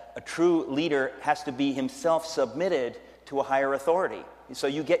that a true leader has to be himself submitted to a higher authority. So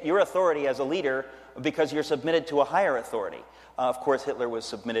you get your authority as a leader because you're submitted to a higher authority. Of course, Hitler was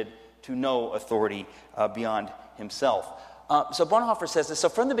submitted to no authority beyond himself. So Bonhoeffer says this. So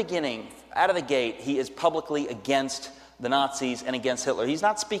from the beginning, out of the gate, he is publicly against the Nazis and against Hitler. He's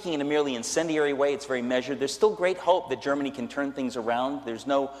not speaking in a merely incendiary way. It's very measured. There's still great hope that Germany can turn things around. There's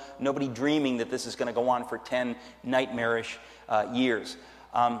nobody dreaming that this is going to go on for 10 nightmarish years.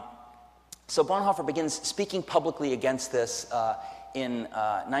 So Bonhoeffer begins speaking publicly against this in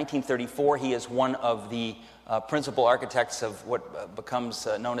 1934. He is one of the principal architects of what becomes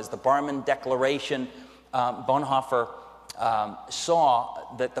known as the Barmen Declaration. Bonhoeffer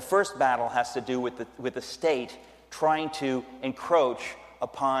saw that the first battle has to do with the state trying to encroach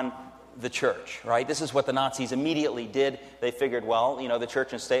upon the church, right? This is what the Nazis immediately did. They figured, well, the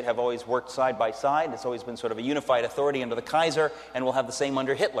church and state have always worked side by side. It's always been sort of a unified authority under the Kaiser, and we'll have the same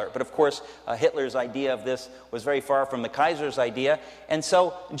under Hitler. But of course, Hitler's idea of this was very far from the Kaiser's idea. And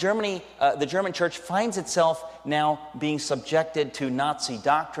so Germany, the German church finds itself now being subjected to Nazi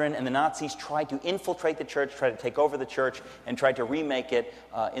doctrine, and the Nazis try to infiltrate the church, try to take over the church, and try to remake it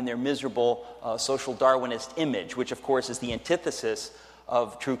in their miserable social Darwinist image, which of course is the antithesis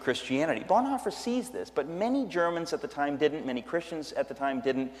of true Christianity. Bonhoeffer sees this, but many Germans at the time didn't, many Christians at the time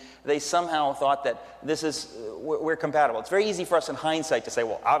didn't. They somehow thought that this is, we're compatible. It's very easy for us in hindsight to say,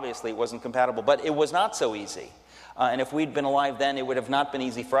 well, obviously it wasn't compatible, but it was not so easy. And if we'd been alive then, it would have not been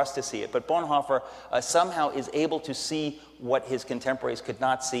easy for us to see it. But Bonhoeffer somehow is able to see what his contemporaries could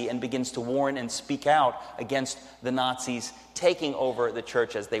not see and begins to warn and speak out against the Nazis taking over the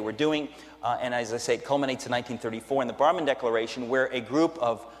church as they were doing. And as I say, it culminates in 1934 in the Barmen Declaration, where a group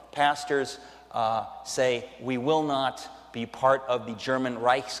of pastors say, we will not be part of the German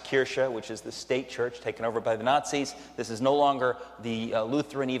Reichskirche, which is the state church taken over by the Nazis. This is no longer the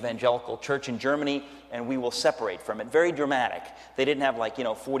Lutheran evangelical church in Germany, and we will separate from it. Very dramatic. They didn't have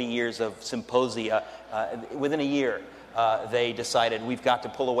 40 years of symposia. Within a year, they decided, we've got to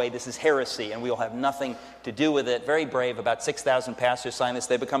pull away. This is heresy, and we'll have nothing to do with it. Very brave. About 6,000 pastors signed this.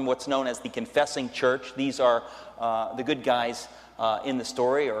 They become what's known as the Confessing Church. These are the good guys in the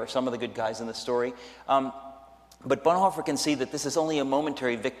story, or some of the good guys in the story. But Bonhoeffer can see that this is only a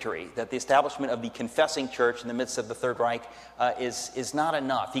momentary victory, that the establishment of the confessing church in the midst of the Third Reich is not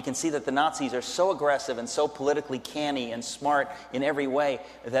enough. He can see that the Nazis are so aggressive and so politically canny and smart in every way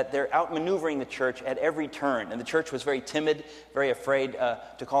that they're outmaneuvering the church at every turn. And the church was very timid, very afraid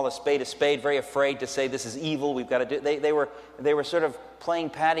to call a spade, very afraid to say this is evil, we've got to do it. They were sort of playing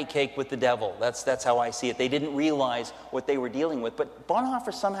patty cake with the devil. That's how I see it. They didn't realize what they were dealing with. But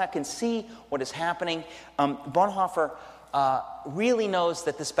Bonhoeffer somehow can see what is happening. Bonhoeffer really knows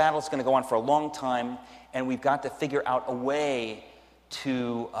that this battle is going to go on for a long time, and we've got to figure out a way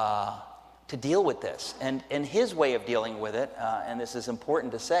to deal with this. And his way of dealing with it, and this is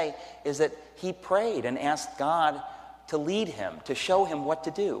important to say, is that he prayed and asked God to lead him, to show him what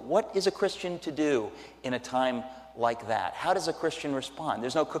to do. What is a Christian to do in a time like that? How does a Christian respond?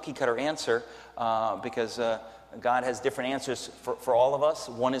 There's no cookie-cutter answer because God has different answers for all of us.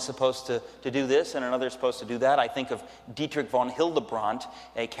 One is supposed to do this and another is supposed to do that. I think of Dietrich von Hildebrandt,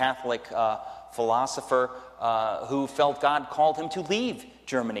 a Catholic philosopher who felt God called him to leave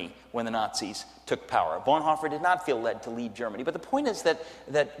Germany when the Nazis took power. Bonhoeffer did not feel led to leave Germany. But the point is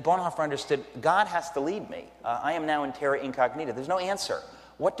that Bonhoeffer understood God has to lead me. I am now in terra incognita. There's no answer.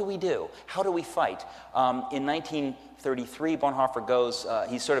 What do we do? How do we fight? In 1933, Bonhoeffer goes,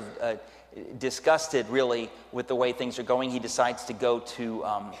 he's sort of disgusted, really, with the way things are going. He decides to go to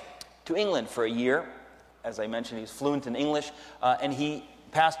England for a year. As I mentioned, he's fluent in English. And he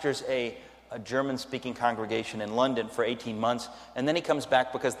pastors a German-speaking congregation in London for 18 months. And then he comes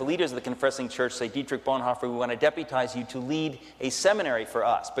back because the leaders of the Confessing Church say, Dietrich Bonhoeffer, we want to deputize you to lead a seminary for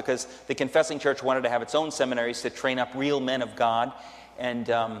us, because the Confessing Church wanted to have its own seminaries to train up real men of God. And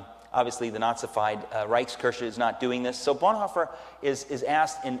obviously the Nazified Reichskirche is not doing this. So Bonhoeffer is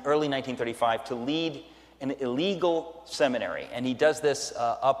asked in early 1935 to lead an illegal seminary. And he does this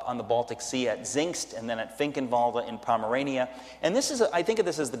up on the Baltic Sea at Zingst and then at Finkenwalde in Pomerania. And this is, I think of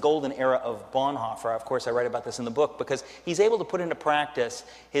this as the golden era of Bonhoeffer. Of course, I write about this in the book because he's able to put into practice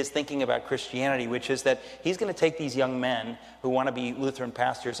his thinking about Christianity, which is that he's going to take these young men who want to be Lutheran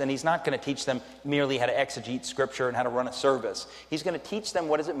pastors, and he's not going to teach them merely how to exegete Scripture and how to run a service. He's going to teach them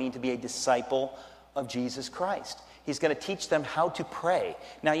what does it mean to be a disciple of Jesus Christ. He's going to teach them how to pray.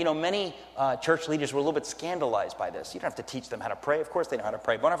 Now, many church leaders were a little bit scandalized by this. You don't have to teach them how to pray. Of course they know how to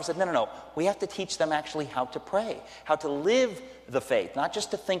pray. Bonhoeffer said, no. We have to teach them actually how to pray, how to live the faith, not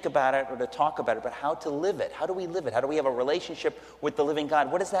just to think about it or to talk about it, but how to live it. How do we live it? How do we have a relationship with the living God?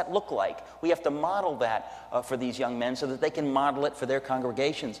 What does that look like? We have to model that for these young men so that they can model it for their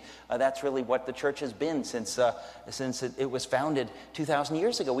congregations. That's really what the church has been since it was founded 2,000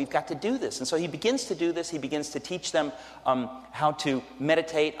 years ago. We've got to do this. And so he begins to do this. He begins to teach them how to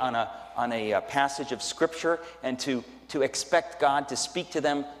meditate on a passage of Scripture and to expect God to speak to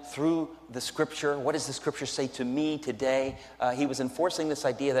them through the Scripture. What does the Scripture say to me today? He was enforcing this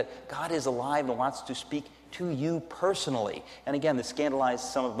idea that God is alive and wants to speak to you personally. And again, this scandalized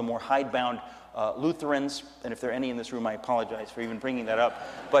some of the more hidebound Lutherans. And if there are any in this room, I apologize for even bringing that up.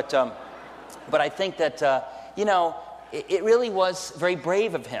 But I think that, it really was very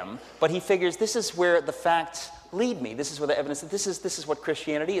brave of him. But he figures this is where the facts lead me. This is where the evidence, this is what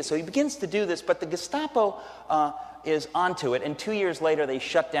Christianity is. So he begins to do this, but the Gestapo is onto it, and 2 years later they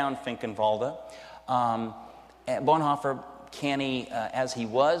shut down Finkenwalde. Bonhoeffer, canny as he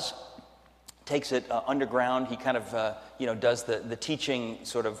was, takes it underground. He kind of, does the teaching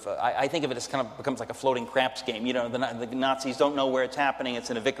sort of, I think of it as kind of becomes like a floating craps game. The Nazis don't know where it's happening. It's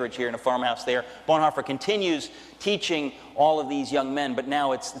in a vicarage here and a farmhouse there. Bonhoeffer continues teaching all of these young men, but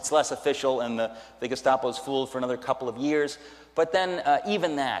now it's less official, and the Gestapo's fooled for another couple of years. But then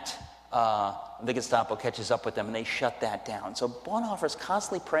even that, the Gestapo catches up with them, and they shut that down. So Bonhoeffer's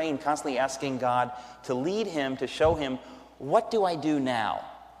constantly praying, constantly asking God to lead him, to show him, what do I do now?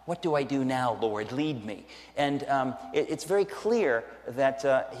 What do I do now, Lord? Lead me. And it's very clear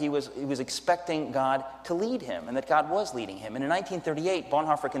that he was expecting God to lead him, and that God was leading him. And in 1938,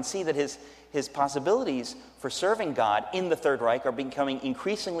 Bonhoeffer can see that his possibilities for serving God in the Third Reich are becoming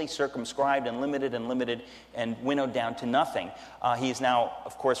increasingly circumscribed and limited and winnowed down to nothing. He is now,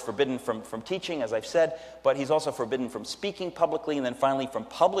 of course, forbidden from teaching, as I've said, but he's also forbidden from speaking publicly, and then finally from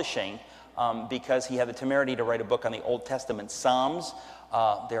publishing, because he had the temerity to write a book on the Old Testament Psalms.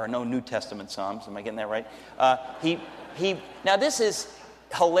 There are no New Testament Psalms. Am I getting that right? Now, this is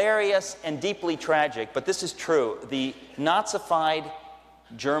hilarious and deeply tragic, but this is true. The Nazified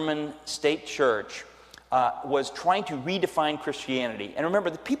German state church was trying to redefine Christianity. And remember,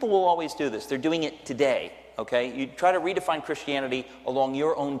 the people will always do this. They're doing it today, okay? You try to redefine Christianity along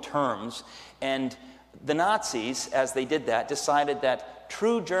your own terms. And the Nazis, as they did that, decided that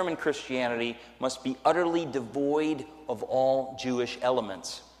true German Christianity must be utterly devoid of all Jewish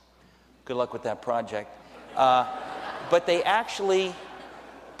elements. Good luck with that project. But they actually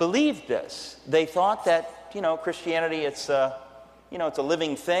believed this. They thought that, Christianity, it's a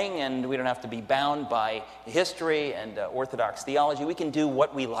living thing, and we don't have to be bound by history and Orthodox theology. We can do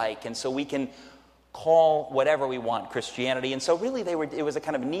what we like, and so we can call whatever we want Christianity. And so really it was a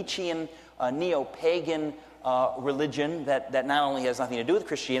kind of Nietzschean, neo-pagan religion that not only has nothing to do with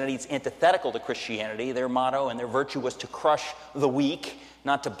Christianity, it's antithetical to Christianity. Their motto and their virtue was to crush the weak,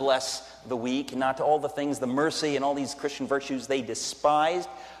 not to bless the weak, not to all the things, the mercy and all these Christian virtues they despised.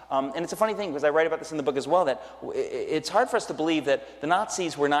 And it's a funny thing, because I write about this in the book as well, that it's hard for us to believe that the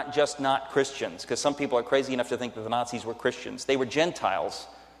Nazis were not just not Christians, because some people are crazy enough to think that the Nazis were Christians. They were Gentiles.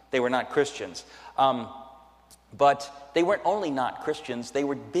 They were not Christians. But they weren't only not Christians, they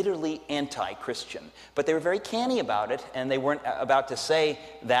were bitterly anti-Christian. But they were very canny about it, and they weren't about to say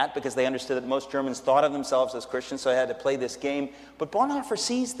that because they understood that most Germans thought of themselves as Christians, so they had to play this game. But Bonhoeffer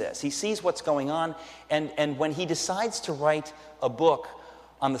sees this. He sees what's going on, and when he decides to write a book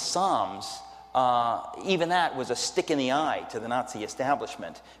on the Psalms, even that was a stick in the eye to the Nazi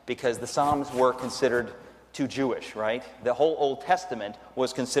establishment, because the Psalms were considered too Jewish, right? The whole Old Testament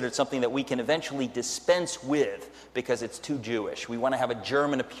was considered something that we can eventually dispense with because it's too Jewish. We want to have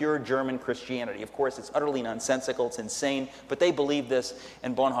a pure German Christianity. Of course, it's utterly nonsensical, it's insane, but they believe this,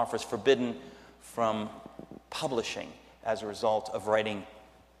 and Bonhoeffer's forbidden from publishing as a result of writing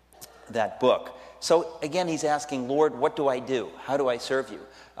that book. So again, he's asking, Lord, what do I do? How do I serve you?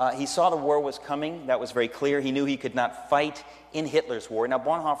 He saw the war was coming. That was very clear. He knew he could not fight in Hitler's war. Now,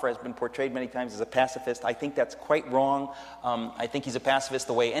 Bonhoeffer has been portrayed many times as a pacifist. I think that's quite wrong. I think he's a pacifist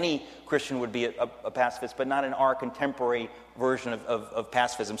the way any Christian would be a pacifist, but not in our contemporary version of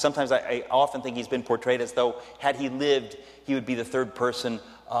pacifism. Sometimes I often think he's been portrayed as though, had he lived, he would be the third person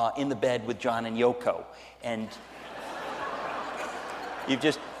in the bed with John and Yoko. And you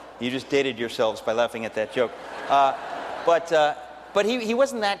just dated yourselves by laughing at that joke. But But he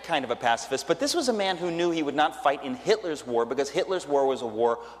wasn't that kind of a pacifist. But this was a man who knew he would not fight in Hitler's war, because Hitler's war was a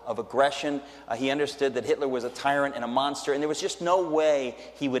war of aggression. He understood that Hitler was a tyrant and a monster, and there was just no way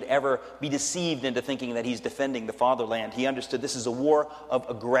he would ever be deceived into thinking that he's defending the fatherland. He understood this is a war of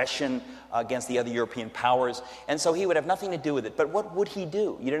aggression against the other European powers, and so he would have nothing to do with it. But what would he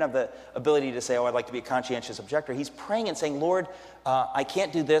do? You didn't have the ability to say, oh, I'd like to be a conscientious objector. He's praying and saying, Lord, I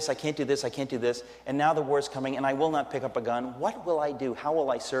can't do this, I can't do this, I can't do this, and now the war's coming, and I will not pick up a gun. What will I do? How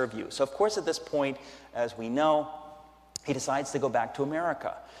will I serve you? So, of course, at this point, as we know, he decides to go back to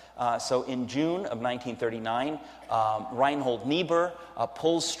America. So in June of 1939, Reinhold Niebuhr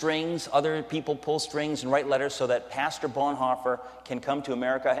pulls strings, other people pull strings and write letters so that Pastor Bonhoeffer can come to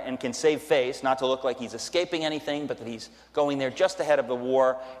America and can save face, not to look like he's escaping anything, but that he's going there just ahead of the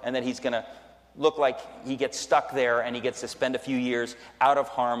war, and that he's going to look like he gets stuck there and he gets to spend a few years out of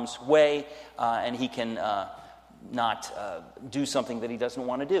harm's way, and he can not do something that he doesn't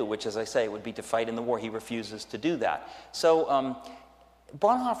want to do, which, as I say, would be to fight in the war. He refuses to do that. So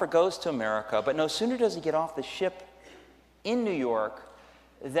Bonhoeffer goes to America, but no sooner does he get off the ship in New York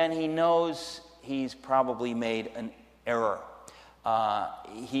than he knows he's probably made an error.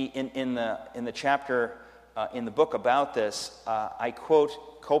 In the chapter in the book about this, I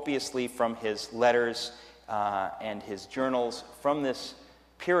quote copiously from his letters and his journals from this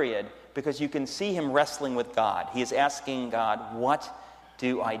period, because you can see him wrestling with God. He is asking God, what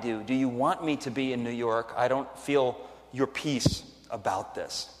do I do? Do you want me to be in New York? I don't feel your peace about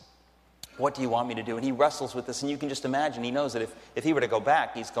this. What do you want me to do? And he wrestles with this, and you can just imagine, he knows that if he were to go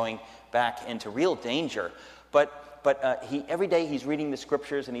back, he's going back into real danger. But every day he's reading the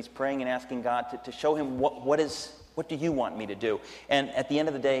scriptures, and he's praying and asking God to show him what do you want me to do? And at the end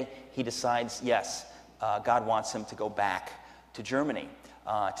of the day, he decides, yes, God wants him to go back to Germany,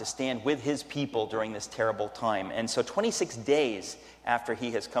 to stand with his people during this terrible time. And so 26 days after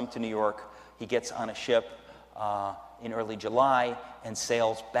he has come to New York, he gets on a ship in early July and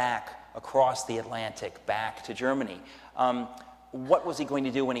sails back across the Atlantic back to Germany. What was he going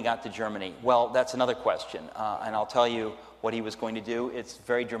to do when he got to Germany? Well, that's another question, and I'll tell you what he was going to do. It's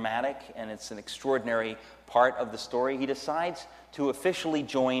very dramatic, and it's an extraordinary part of the story. He decides to officially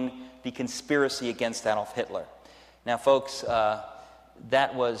join the conspiracy against Adolf Hitler. Now, folks,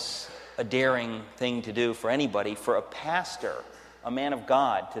 that was a daring thing to do for anybody, for a pastor, a man of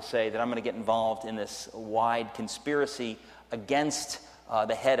God, to say that I'm going to get involved in this wide conspiracy against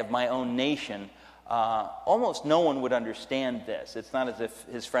the head of my own nation. Almost no one would understand this. It's not as if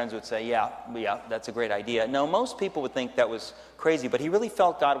his friends would say, yeah, that's a great idea. No, most people would think that was crazy, but he really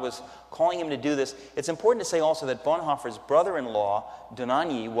felt God was calling him to do this. It's important to say also that Bonhoeffer's brother-in-law,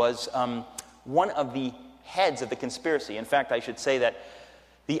 Dohnanyi, was one of the heads of the conspiracy. In fact, I should say that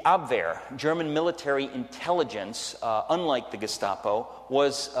the Abwehr, German military intelligence, unlike the Gestapo,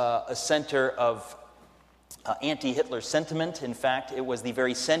 was a center of anti-Hitler sentiment. In fact, it was the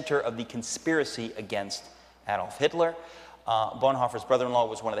very center of the conspiracy against Adolf Hitler. Bonhoeffer's brother-in-law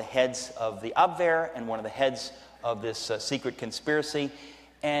was one of the heads of the Abwehr and one of the heads of this secret conspiracy.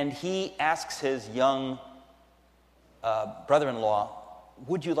 And he asks his young brother-in-law,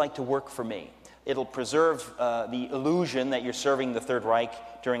 would you like to work for me? It'll preserve the illusion that you're serving the Third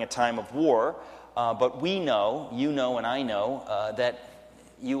Reich during a time of war. But we know, you know and I know, that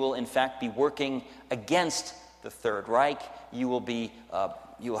you will in fact be working against the Third Reich. You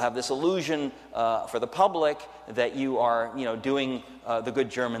will have this illusion for the public that you are, doing the good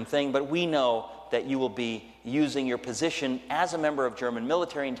German thing. But we know that you will be using your position as a member of German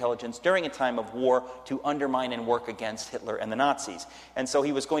military intelligence during a time of war to undermine and work against Hitler and the Nazis. And so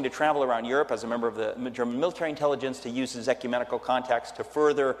he was going to travel around Europe as a member of the German military intelligence to use his ecumenical contacts to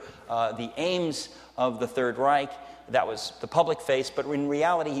further the aims of the Third Reich. That was the public face, but in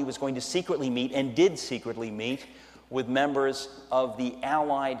reality he was going to secretly meet, and did secretly meet, with members of the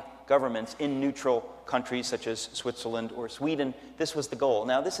Allied governments in neutral countries such as Switzerland or Sweden. This was the goal.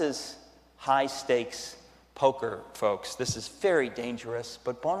 Now, this is high-stakes poker, folks. This is very dangerous,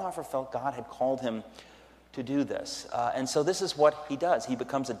 but Bonhoeffer felt God had called him to do this. And so this is what he does. He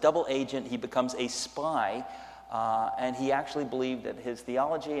becomes a double agent, he becomes a spy, and he actually believed that his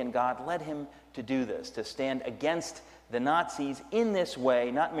theology and God led him to do this, to stand against the Nazis in this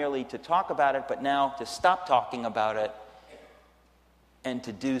way, not merely to talk about it, but now to stop talking about it and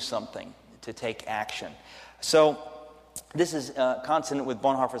to do something, to take action. So this is consonant with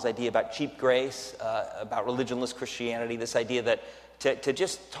Bonhoeffer's idea about cheap grace, about religionless Christianity, this idea that to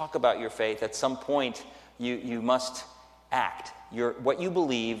just talk about your faith, at some point you must act. What you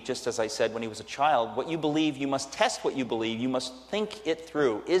believe, just as I said when he was a child, what you believe, you must test what you believe, you must think it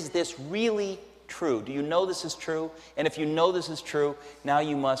through. Is this really true? Do you know this is true? And if you know this is true, now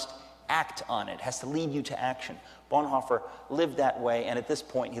you must act on it. It has to lead you to action. Bonhoeffer lived that way, and at this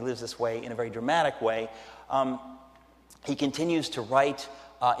point, he lives this way in a very dramatic way. He continues to write.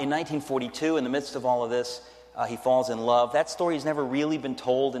 In 1942, in the midst of all of this, he falls in love. That story has never really been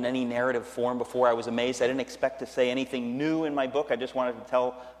told in any narrative form before. I was amazed. I didn't expect to say anything new in my book. I just wanted to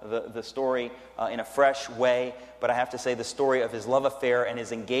tell the story in a fresh way. But I have to say the story of his love affair and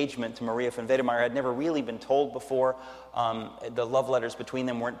his engagement to Maria von Wedemeyer had never really been told before. The love letters between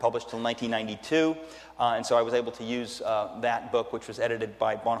them weren't published until 1992. And so I was able to use that book, which was edited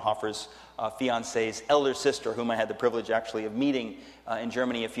by Bonhoeffer's fiance's elder sister, whom I had the privilege actually of meeting in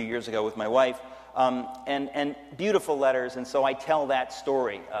Germany a few years ago with my wife. And beautiful letters, and so I tell that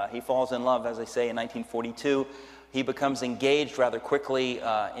story. He falls in love, as I say, in 1942. He becomes engaged rather quickly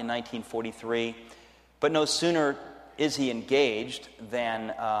in 1943. But no sooner is he engaged than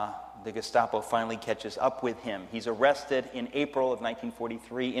the Gestapo finally catches up with him. He's arrested in April of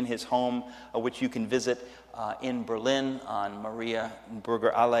 1943 in his home, which you can visit in Berlin on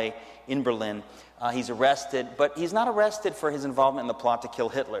Marienburger Allee in Berlin. He's arrested, but he's not arrested for his involvement in the plot to kill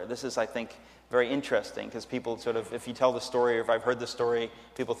Hitler. This is, I think, very interesting, because people sort of, if you tell the story, or if I've heard the story,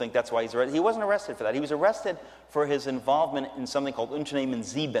 people think that's why he's arrested. He wasn't arrested for that. He was arrested for his involvement in something called Unternehmen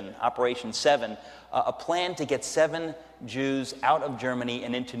 7, Operation 7, a plan to get 7 Jews out of Germany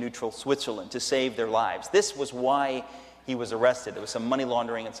and into neutral Switzerland to save their lives. This was why he was arrested. There was some money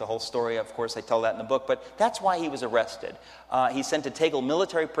laundering. It's a whole story. Of course, I tell that in the book. But that's why he was arrested. He's sent to Tegel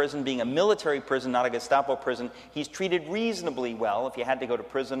military prison. Being a military prison, not a Gestapo prison, he's treated reasonably well. If you had to go to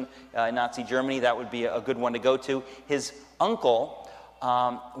prison in Nazi Germany, that would be a good one to go to. His uncle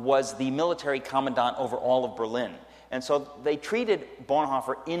was the military commandant over all of Berlin. And so they treated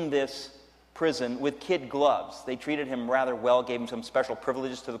Bonhoeffer in this prison with kid gloves. They treated him rather well, gave him some special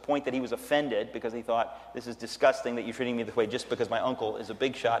privileges, to the point that he was offended because he thought, this is disgusting that you're treating me this way just because my uncle is a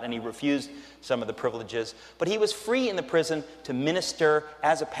big shot, and he refused some of the privileges. But he was free in the prison to minister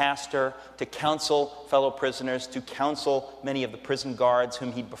as a pastor, to counsel fellow prisoners, to counsel many of the prison guards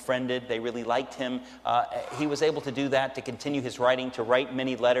whom he'd befriended. They really liked him. He was able to do that, to continue his writing, to write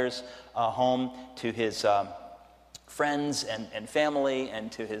many letters home to his friends and family,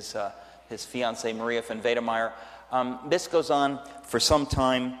 and to his fiancée, Maria von Wedemeyer. This goes on for some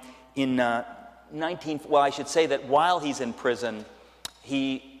time. I should say that while he's in prison,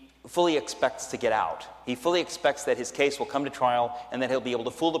 he fully expects to get out. He fully expects that his case will come to trial and that he'll be able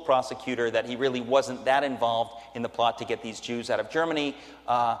to fool the prosecutor that he really wasn't that involved in the plot to get these Jews out of Germany.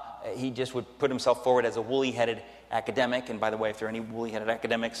 He just would put himself forward as a woolly-headed academic. And by the way, if there are any woolly-headed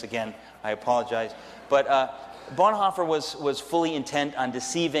academics, again, I apologize. But Bonhoeffer was fully intent on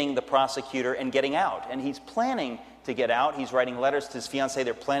deceiving the prosecutor and getting out. And he's planning to get out. He's writing letters to his fiancée.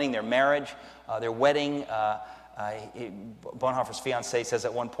 They're planning their marriage, their wedding. Bonhoeffer's fiancée says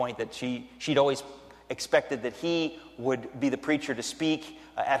at one point that she'd always expected that he would be the preacher to speak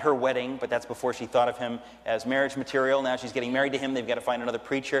at her wedding, but that's before she thought of him as marriage material. Now she's getting married to him. They've got to find another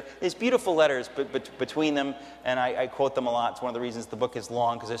preacher. There's beautiful letters between them, and I quote them a lot. It's one of the reasons the book is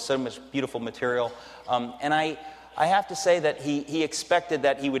long, because there's so much beautiful material. And I have to say that he expected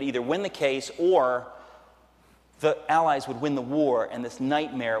that he would either win the case or the Allies would win the war, and this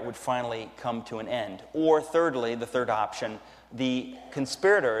nightmare would finally come to an end. Or thirdly, the third option, the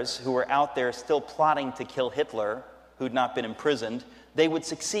conspirators who were out there still plotting to kill Hitler, who'd not been imprisoned, they would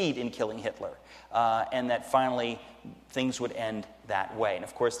succeed in killing Hitler, and that finally things would end that way. And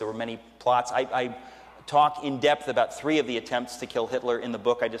of course, there were many plots. I talk in depth about 3 of the attempts to kill Hitler in the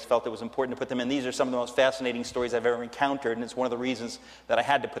book. I just felt it was important to put them in. These are some of the most fascinating stories I've ever encountered, and it's one of the reasons that I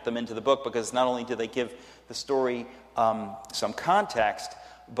had to put them into the book, because not only do they give the story some context,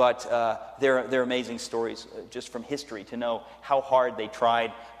 but they're amazing stories just from history, to know how hard they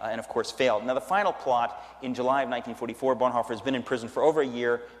tried and, of course, failed. Now, the final plot, in July of 1944, Bonhoeffer has been in prison for over a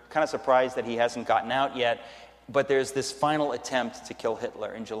year. Kind of surprised that he hasn't gotten out yet. But there's this final attempt to kill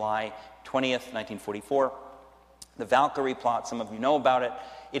Hitler in July 20th, 1944. The Valkyrie plot, some of you know about it.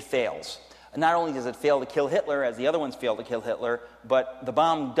 It fails. And not only does it fail to kill Hitler, as the other ones fail to kill Hitler, but the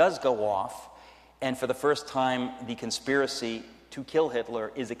bomb does go off. And for the first time, the conspiracy to kill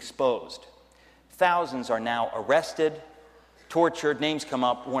Hitler is exposed. Thousands are now arrested, tortured, names come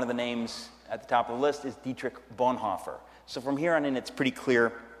up. One of the names at the top of the list is Dietrich Bonhoeffer. So from here on in, it's pretty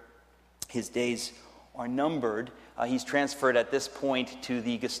clear his days are numbered. He's transferred at this point to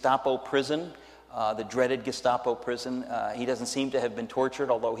the Gestapo prison, the dreaded Gestapo prison. He doesn't seem to have been tortured,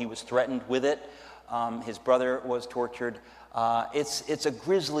 although he was threatened with it. His brother was tortured. It's a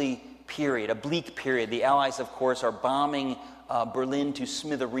grisly period, a bleak period. The Allies, of course, are bombing Berlin to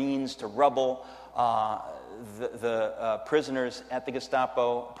smithereens, to rubble. the prisoners at the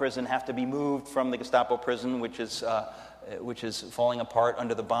Gestapo prison have to be moved from the Gestapo prison, which is falling apart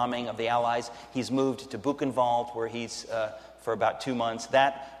under the bombing of the Allies. He's moved to Buchenwald, where he's for about 2 months.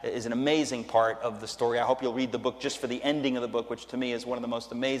 That is an amazing part of the story. I hope you'll read the book just for the ending of the book, which to me is one of the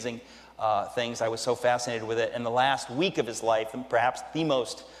most amazing things. I was so fascinated with it. And the last week of his life, and perhaps the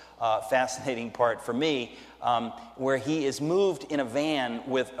most fascinating part for me, where he is moved in a van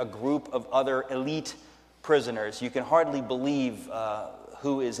with a group of other elite prisoners. You can hardly believe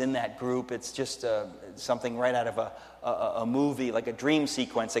who is in that group. It's just something right out of a movie, like a dream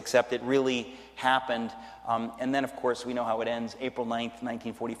sequence, except it really happened. And then, of course, we know how it ends. April 9th,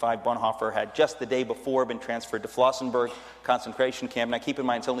 1945, Bonhoeffer had just the day before been transferred to Flossenburg concentration camp. Now, keep in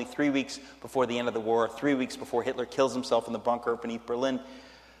mind, it's only 3 weeks before the end of the war, 3 weeks before Hitler kills himself in the bunker beneath Berlin.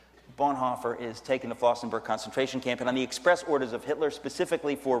 Bonhoeffer is taken to Flossenburg concentration camp, and on the express orders of Hitler,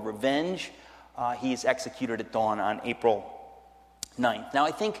 specifically for revenge, he's executed at dawn on April 9th. Now,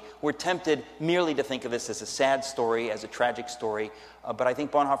 I think we're tempted merely to think of this as a sad story, as a tragic story, but I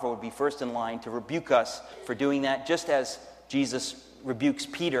think Bonhoeffer would be first in line to rebuke us for doing that, just as Jesus rebukes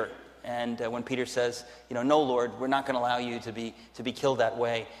Peter. And when Peter says, no, Lord, we're not going to allow you to be killed that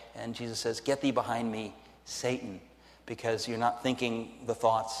way. And Jesus says, get thee behind me, Satan, because you're not thinking the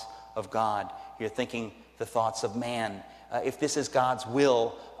thoughts of God. You're thinking the thoughts of man. If this is God's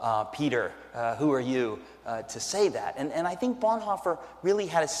will, Peter, who are you to say that? And I think Bonhoeffer really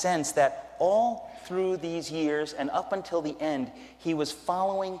had a sense that all through these years and up until the end, he was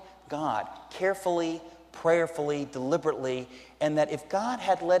following God carefully, prayerfully, deliberately, and that if God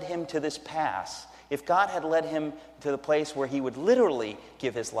had led him to this pass, if God had led him to the place where he would literally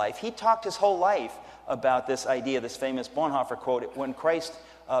give his life, he talked his whole life about this idea, this famous Bonhoeffer quote, when Christ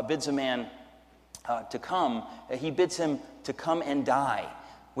bids a man to come, he bids him to come and die.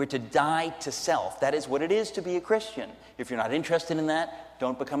 We're to die to self. That is what it is to be a Christian. If you're not interested in that,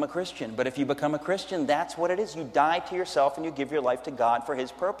 don't become a Christian. But if you become a Christian, that's what it is. You die to yourself and you give your life to God for his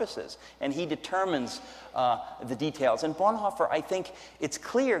purposes. And he determines the details. And Bonhoeffer, I think it's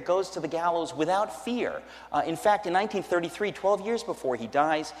clear, goes to the gallows without fear. In fact, in 1933, 12 years before he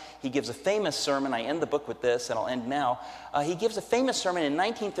dies, he gives a famous sermon. I end the book with this, and I'll end now. He gives a famous sermon in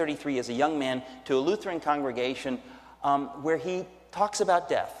 1933 as a young man to a Lutheran congregation where he talks about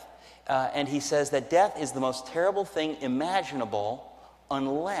death. And he says that death is the most terrible thing imaginable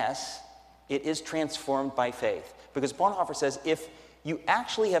unless it is transformed by faith. Because Bonhoeffer says if you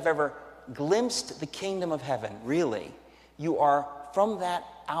actually have ever glimpsed the kingdom of heaven, really, you are from that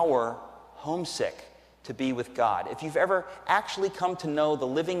hour homesick to be with God. If you've ever actually come to know the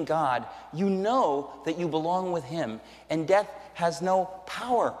living God, you know that you belong with him, and death has no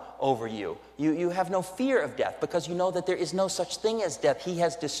power over you. You have no fear of death because you know that there is no such thing as death. He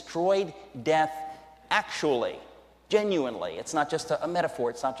has destroyed death actually, genuinely. It's not just a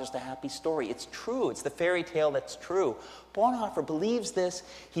metaphor. It's not just a happy story. It's true. It's the fairy tale that's true. Bonhoeffer believes this.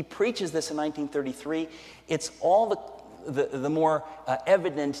 He preaches this in 1933. It's all the more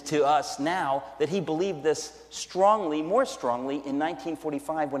evident to us now that he believed this strongly, more strongly, in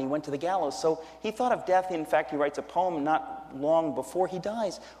 1945 when he went to the gallows. So he thought of death. In fact, he writes a poem not long before he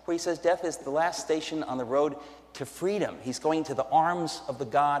dies where he says death is the last station on the road to freedom. He's going to the arms of the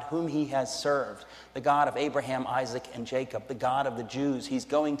God whom he has served, the God of Abraham, Isaac, and Jacob, the God of the Jews. He's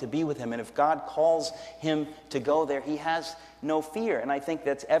going to be with him, and if God calls him to go there, he has no fear. And I think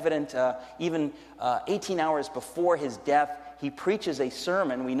that's evident even 18 hours before his death. He preaches a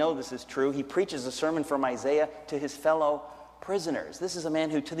sermon. We know this is true. He preaches a sermon from Isaiah to his fellow prisoners. This is a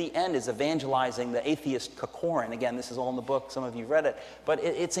man who, to the end, is evangelizing the atheist Kokorin. Again, this is all in the book. Some of you read it. But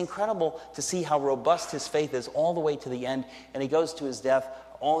it's incredible to see how robust his faith is all the way to the end. And he goes to his death.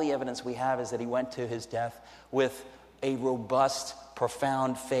 All the evidence we have is that he went to his death with a robust,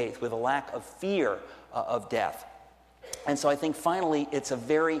 profound faith, with a lack of fear of death. And so I think, finally, it's a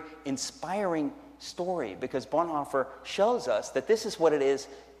very inspiring story because Bonhoeffer shows us that this is what it is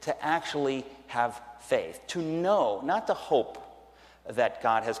to actually have faith, to know, not to hope that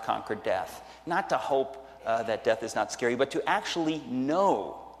God has conquered death, not to hope that death is not scary, but to actually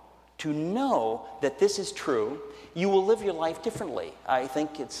know, that this is true. You will live your life differently. I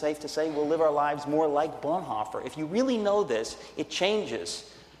think it's safe to say we'll live our lives more like Bonhoeffer. If you really know this, it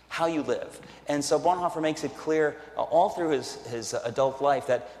changes how you live. And so Bonhoeffer makes it clear all through his adult life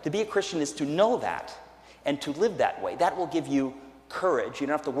that to be a Christian is to know that and to live that way. That will give you courage. You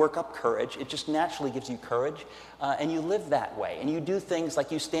don't have to work up courage. It just naturally gives you courage. And you live that way. And you do things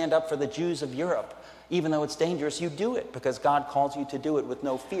like you stand up for the Jews of Europe. Even though it's dangerous, you do it because God calls you to do it with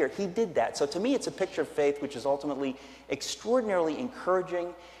no fear. He did that. So to me, it's a picture of faith which is ultimately extraordinarily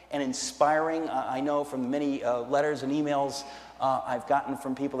encouraging and inspiring. I know from many letters and emails I've gotten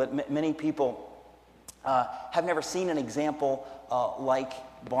from people that many people have never seen an example like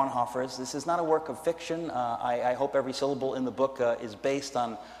Bonhoeffer's. This is not a work of fiction. I hope every syllable in the book is based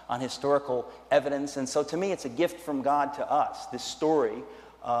on historical evidence. And so to me, it's a gift from God to us, this story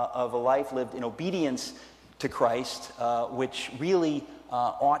of a life lived in obedience to Christ, which really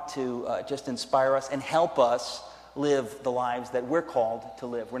ought to just inspire us and help us live the lives that we're called to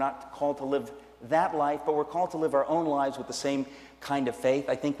live. We're not called to live that life, but we're called to live our own lives with the same kind of faith.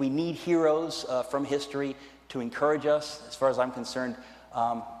 I think we need heroes from history to encourage us. As far as I'm concerned,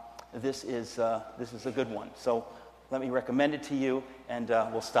 this is a good one. So let me recommend it to you, and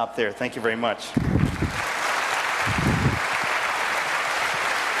we'll stop there. Thank you very much.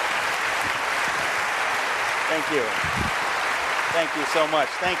 Thank you. Thank you so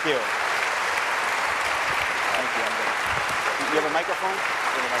much. Thank you. Thank you. You have a microphone?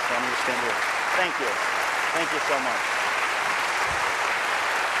 You have a microphone. I'm going to stand here. Thank you. Thank you so much.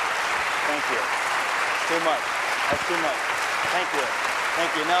 Thank you. It's too much. That's too much. Thank you.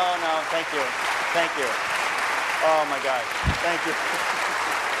 Thank you. No, thank you. Thank you. Oh my gosh. Thank you.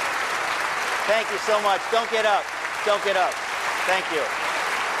 Thank you so much. Don't get up. Don't get up. Thank you.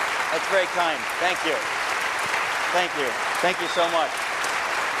 That's very kind. Thank you. Thank you. Thank you so much.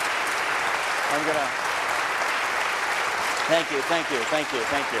 I'm gonna. Thank you. Thank you. Thank you.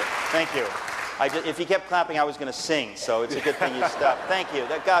 Thank you. Thank you. If you kept clapping, I was going to sing, so it's a good thing you stopped. Thank you.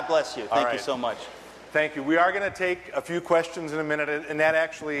 God bless you. Thank you so much. Thank you. We are going to take a few questions in a minute, and that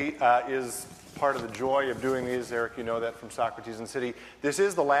actually is part of the joy of doing these. Eric, you know that from Socrates and City. This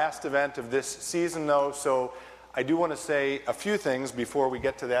is the last event of this season, though, so I do want to say a few things before we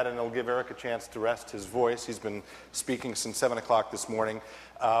get to that, and it'll give Eric a chance to rest his voice. He's been speaking since 7 o'clock this morning.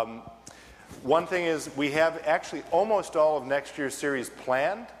 One thing is we have actually almost all of next year's series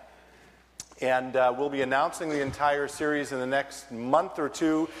planned. And we'll be announcing the entire series in the next month or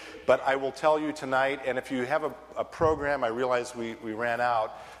two, but I will tell you tonight, and if you have a program, I realize we ran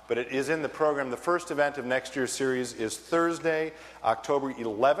out, but it is in the program. The first event of next year's series is Thursday, October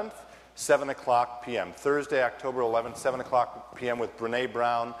 11th, 7 o'clock p.m. Thursday, October 11th, 7 o'clock p.m. with Brene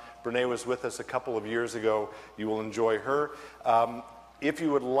Brown. Brene was with us a couple of years ago. You will enjoy her. If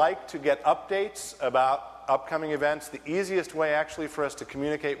you would like to get updates about upcoming events, the easiest way actually for us to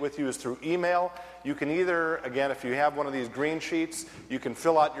communicate with you is through email. You can either, again, if you have one of these green sheets, you can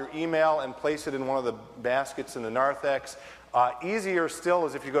fill out your email and place it in one of the baskets in the narthex. Easier still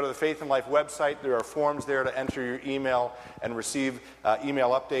is if you go to the Faith and Life website, there are forms there to enter your email and receive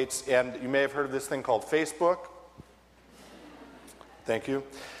email updates. And you may have heard of this thing called Facebook. Thank you.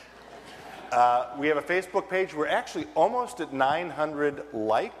 We have a Facebook page. We're actually almost at 900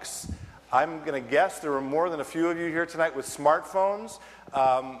 likes. I'm going to guess there are more than a few of you here tonight with smartphones.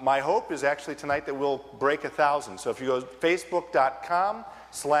 My hope is actually tonight that we'll break 1,000. So if you go to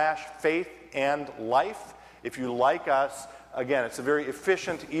facebook.com/faithandlife, if you like us, again, it's a very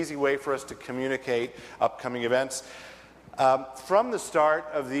efficient, easy way for us to communicate upcoming events. From the start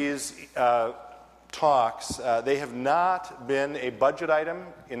of these talks, they have not been a budget item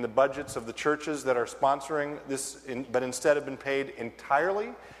in the budgets of the churches that are sponsoring this, but instead have been paid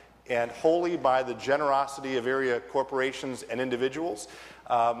entirely and wholly by the generosity of area corporations and individuals.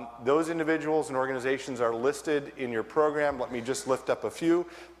 Those individuals and organizations are listed in your program. Let me just lift up a few.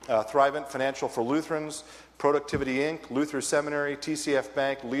 Thrivent Financial for Lutherans, Productivity Inc., Luther Seminary, TCF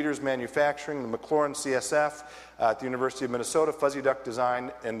Bank, Leaders Manufacturing, the McLaurin CSF at the University of Minnesota, Fuzzy Duck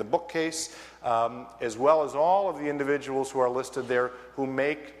Design, and the Bookcase, as well as all of the individuals who are listed there who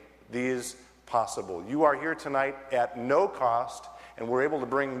make these possible. You are here tonight at no cost, and we're able to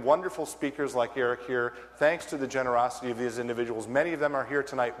bring wonderful speakers like Eric here, thanks to the generosity of these individuals. Many of them are here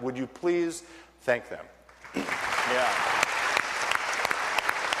tonight. Would you please thank them? Yeah.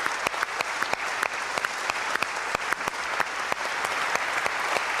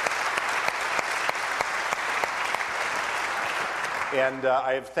 And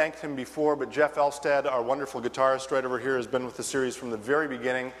I have thanked him before, but Jeff Elstad, our wonderful guitarist right over here, has been with the series from the very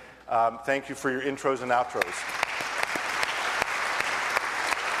beginning. Thank you for your intros and outros.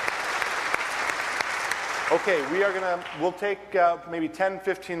 Okay, we'll take maybe 10,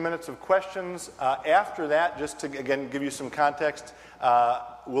 15 minutes of questions. After that, just to, again, give you some context,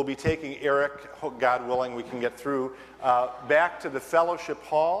 we'll be taking Eric, God willing, we can get through, back to the fellowship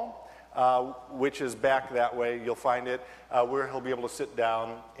hall, which is back that way. You'll find it, where he'll be able to sit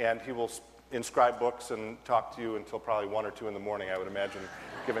down, and he will inscribe books and talk to you until probably 1 or 2 in the morning, I would imagine,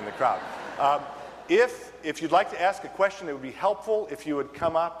 given the crowd. If you'd like to ask a question, it would be helpful if you would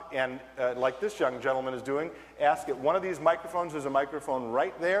come up and, like this young gentleman is doing, ask at one of these microphones. There's a microphone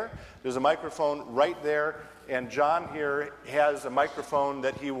right there. There's a microphone right there. And John here has a microphone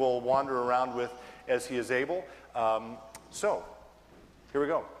that he will wander around with as he is able. So, here we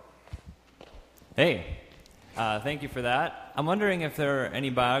go. Hey, thank you for that. I'm wondering if there are any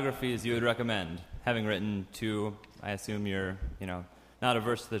biographies you would recommend, having written two. I assume you're, not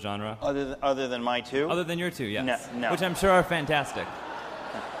averse to the genre. Other than my two? Other than your two, yes. No. Which I'm sure are fantastic.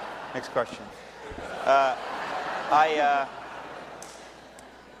 Next question.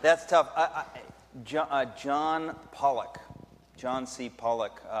 That's tough. John Pollock, John C.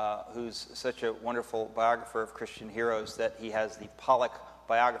 Pollock, who's such a wonderful biographer of Christian heroes that he has the Pollock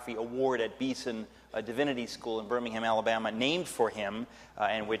Biography Award at Beeson Divinity School in Birmingham, Alabama, named for him,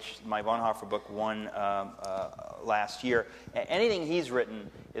 and which my Bonhoeffer book won last year. Anything he's written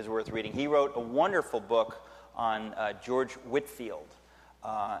is worth reading. He wrote a wonderful book on George Whitefield,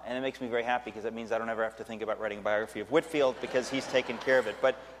 and it makes me very happy because it means I don't ever have to think about writing a biography of Whitefield because he's taken care of it.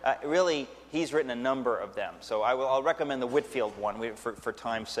 But really, he's written a number of them. So I'll recommend the Whitefield one. For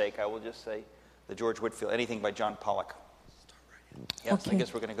time's sake, I will just say the George Whitefield, anything by John Pollock. Yes, okay. I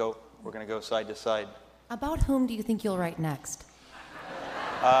guess we're going to go side to side. About whom do you think you'll write next?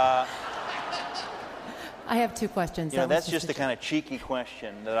 I have two questions. That's just the kind of cheeky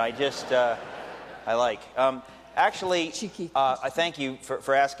question that I just I like. Actually, I thank you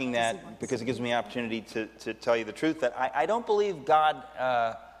for asking that because it gives me the opportunity to tell you the truth that I don't believe God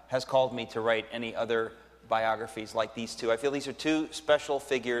has called me to write any other biographies like these two. I feel these are two special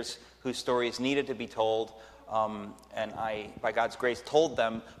figures whose stories needed to be told. And I, by God's grace, told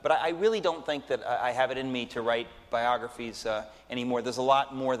them. But I really don't think that I have it in me to write biographies anymore. There's a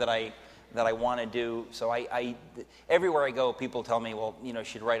lot more that I want to do. So everywhere I go, people tell me, well, you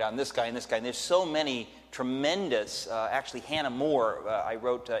should write on this guy and this guy. And there's so many tremendous. Actually, Hannah More. I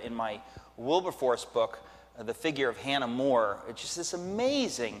wrote in my Wilberforce book the figure of Hannah More. It's just this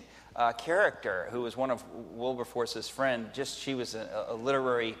amazing character who was one of Wilberforce's friends. She was a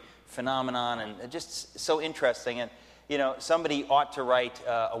literary phenomenon and just so interesting. And somebody ought to write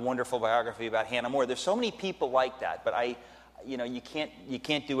a wonderful biography about Hannah More. There's so many people like that, but you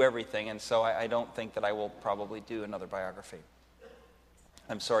can't do everything, and so I don't think that I will probably do another biography.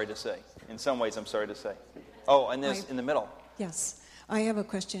 I'm sorry to say. In some ways, I'm sorry to say. Oh, and this in the middle. Yes, I have a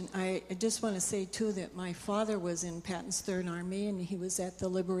question. I just want to say too that my father was in Patton's Third Army, and he was at the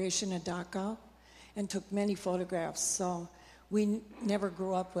liberation of Dachau, and took many photographs. So we never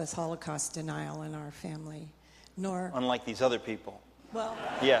grew up with Holocaust denial in our family, nor... Unlike these other people. Well...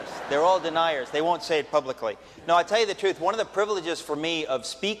 Yes, they're all deniers. They won't say it publicly. No, I tell you the truth, one of the privileges for me of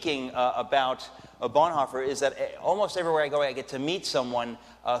speaking about Bonhoeffer is that almost everywhere I go, I get to meet someone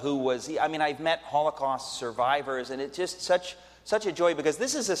who was... I've met Holocaust survivors, and it's just such a joy, because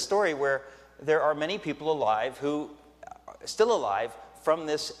this is a story where there are many people alive who are still alive from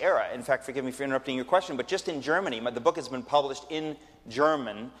this era. In fact, forgive me for interrupting your question, but just in Germany, the book has been published in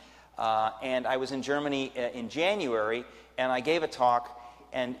German, and I was in Germany in January, and I gave a talk,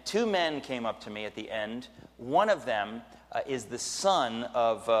 and two men came up to me at the end. One of them is the son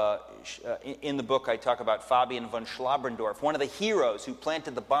of, in the book I talk about Fabian von Schlabrendorf, one of the heroes who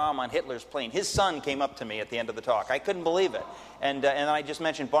planted the bomb on Hitler's plane. His son came up to me at the end of the talk. I couldn't believe it. And I just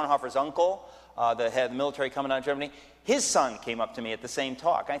mentioned Bonhoeffer's uncle, the head of the military commandant of Germany. His son came up to me at the same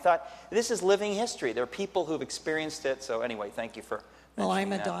talk. I thought, this is living history. There are people who've experienced it. So anyway, thank you for Well,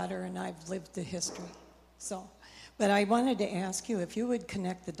 I'm a that. daughter, and I've lived the history. But I wanted to ask you if you would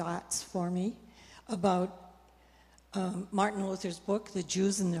connect the dots for me about Martin Luther's book, The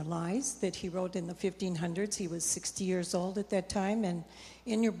Jews and Their Lies, that he wrote in the 1500s. He was 60 years old at that time. And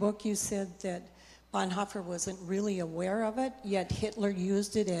in your book, you said that Bonhoeffer wasn't really aware of it, yet Hitler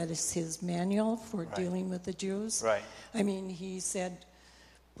used it as his manual for dealing with the Jews. Right. He said,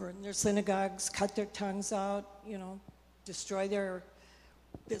 burn their synagogues, cut their tongues out, destroy their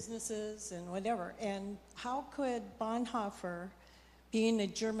businesses and whatever. And how could Bonhoeffer, being a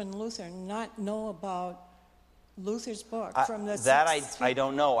German Lutheran, not know about Luther's book from the... That I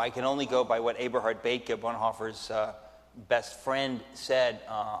don't know. I can only go by what Eberhard Bethge, Bonhoeffer's best friend, said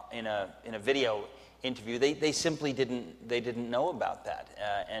in a video interview. They simply didn't know about that.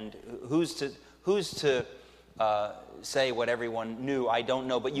 And who's to say what everyone knew? I don't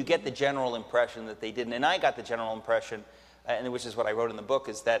know. But you get the general impression that they didn't. And I got the general impression, and which is what I wrote in the book,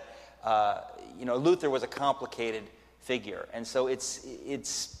 is that Luther was a complicated figure, and so it's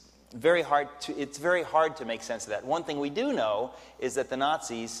very hard to make sense of that. One thing we do know is that the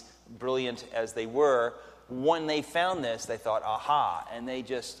Nazis, brilliant as they were, when they found this, they thought, aha, and they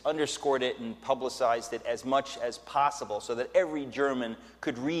just underscored it and publicized it as much as possible so that every German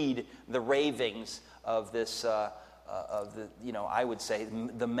could read the ravings of this, I would say,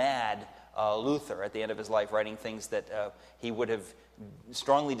 the mad Luther at the end of his life, writing things that he would have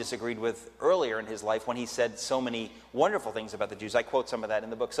strongly disagreed with earlier in his life when he said so many wonderful things about the Jews. I quote some of that in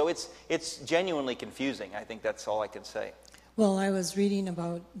the book. So it's genuinely confusing. I think that's all I can say. Well, I was reading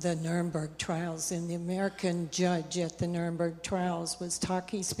about the Nuremberg trials, and the American judge at the Nuremberg trials was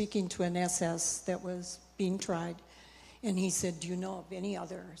speaking to an SS that was being tried, and he said, "Do you know of any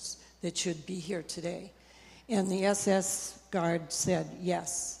others that should be here today?" And the SS guard said,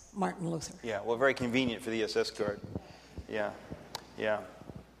 "Yes, Martin Luther." Yeah, well, very convenient for the SS guard. Yeah,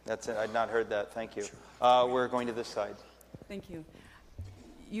 that's it. I'd not heard that. Thank you. We're going to this side. Thank you.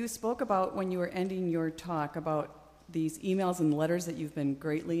 You spoke about, when you were ending your talk, about these emails and letters that you've been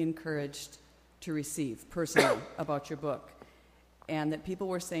greatly encouraged to receive personally about your book, and that people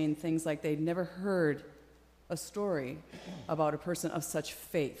were saying things like they'd never heard a story about a person of such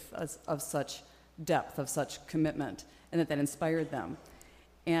faith, of such depth, of such commitment, and that inspired them.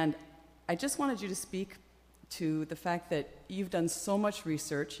 And I just wanted you to speak to the fact that you've done so much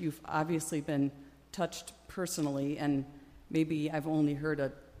research. You've obviously been touched personally, and maybe I've only heard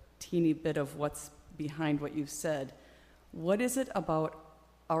a teeny bit of what's behind what you've said. What is it about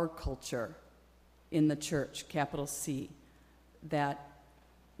our culture in the church, capital C, that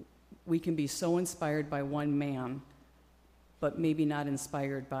we can be so inspired by one man, but maybe not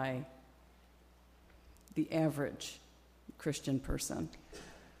inspired by the average Christian person?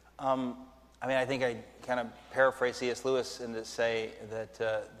 I think I kind of paraphrase C.S. Lewis and to say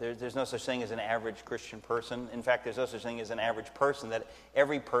that there's no such thing as an average Christian person. In fact, there's no such thing as an average person, that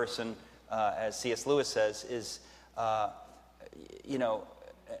every person, as C.S. Lewis says, is a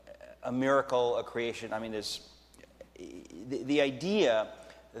miracle, a creation. I mean, there's the idea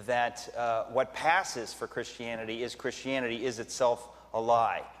that what passes for Christianity is itself a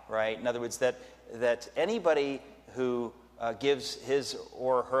lie, right? In other words, that anybody who gives his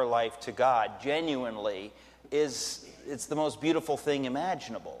or her life to God genuinely it's the most beautiful thing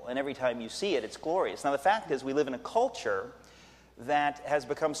imaginable, and every time you see it, it's glorious. Now, the fact is, we live in a culture that has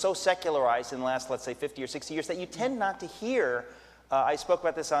become so secularized in the last, let's say, 50 or 60 years that you tend not to hear, I spoke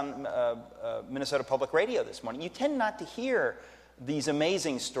about this on Minnesota Public Radio this morning, you tend not to hear these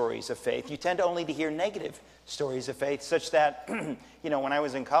amazing stories of faith. You tend only to hear negative stories of faith, such that, when I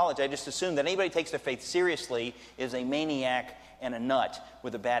was in college, I just assumed that anybody who takes their faith seriously is a maniac and a nut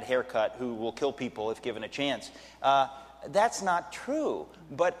with a bad haircut who will kill people if given a chance. That's not true,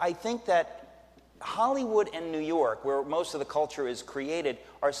 but I think that Hollywood and New York, where most of the culture is created,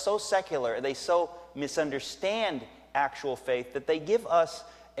 are so secular, they so misunderstand actual faith that they give us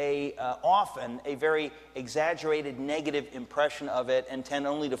often a very exaggerated negative impression of it and tend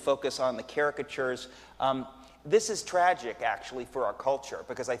only to focus on the caricatures. This is tragic, actually, for our culture,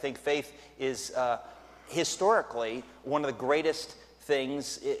 because I think faith is historically one of the greatest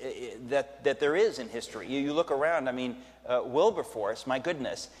things that there is in history. You look around, Wilberforce, my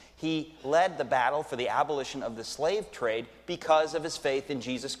goodness, he led the battle for the abolition of the slave trade because of his faith in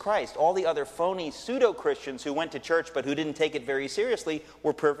Jesus Christ. All the other phony pseudo-Christians who went to church but who didn't take it very seriously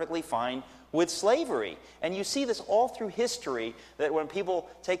were perfectly fine with slavery. And you see this all through history, that when people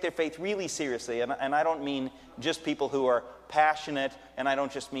take their faith really seriously, and I don't mean just people who are passionate, and I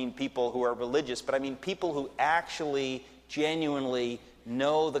don't just mean people who are religious, but I mean people who actually genuinely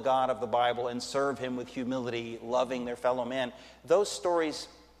know the God of the Bible and serve him with humility, loving their fellow man. Those stories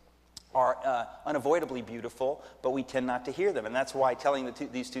are unavoidably beautiful, but we tend not to hear them. And that's why telling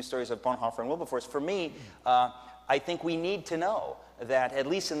these two stories of Bonhoeffer and Wilberforce, for me, I think we need to know that, at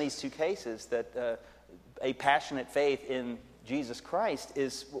least in these two cases, that a passionate faith in Jesus Christ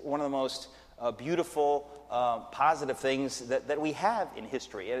is one of the most beautiful, positive things that we have in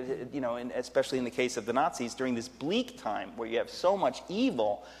history. And especially in the case of the Nazis, during this bleak time where you have so much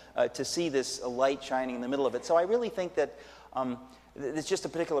evil, to see this light shining in the middle of it. So I really think that it's just a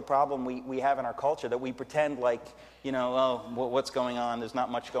particular problem we have in our culture, that we pretend like, what's going on? There's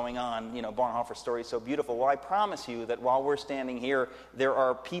not much going on. Bonhoeffer's story is so beautiful. Well, I promise you that while we're standing here, there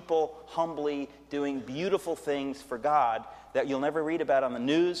are people humbly doing beautiful things for God that you'll never read about on the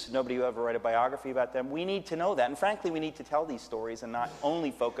news. Nobody will ever write a biography about them. We need to know that. And frankly, we need to tell these stories and not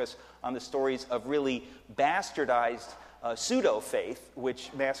only focus on the stories of really bastardized pseudo-faith,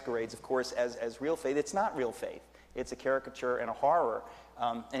 which masquerades, of course, as real faith. It's not real faith. It's a caricature and a horror.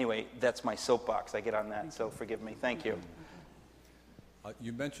 Anyway, that's my soapbox. I get on that, so forgive me. Thank you.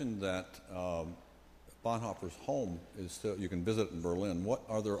 You mentioned that Bonhoeffer's home is still, you can visit in Berlin.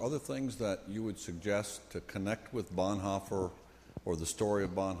 Are there other things that you would suggest to connect with Bonhoeffer or the story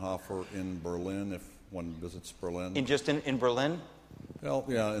of Bonhoeffer in Berlin if one visits Berlin? In Berlin? Well,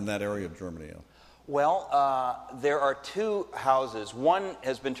 yeah, in that area of Germany. Yeah. Well, there are two houses. One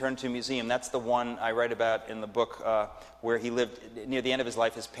has been turned to a museum. That's the one I write about in the book where he lived near the end of his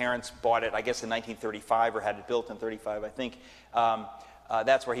life. His parents bought it, I guess, in 1935 or had it built in 35, I think.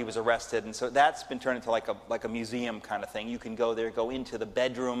 That's where he was arrested. And so that's been turned into like a museum kind of thing. You can go there, go into the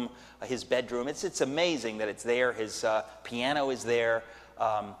bedroom, his bedroom. It's amazing that it's there. His piano is there.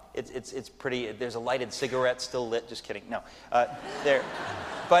 It's pretty. There's a lighted cigarette still lit. Just kidding. No, there.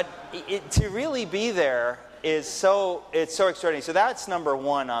 But to really be there it's so extraordinary. So that's number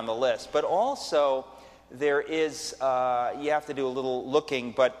one on the list. But also there is you have to do a little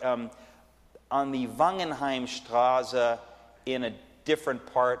looking. But on the Wangenheimstraße, in a different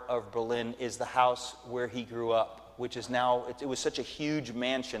part of Berlin, is the house where he grew up, which is now it was such a huge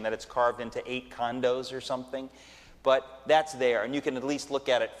mansion that it's carved into 8 condos or something. But that's there, and you can at least look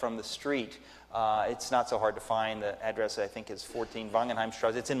at it from the street. It's not so hard to find. The address, I think, is 14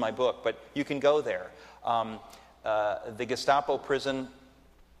 Wangenheimstraße. It's in my book, but you can go there. The Gestapo prison,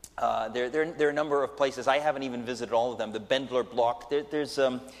 there are a number of places. I haven't even visited all of them. The Bendler Block. There's,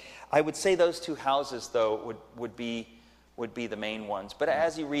 I would say those 2 houses, though, would be the main ones. But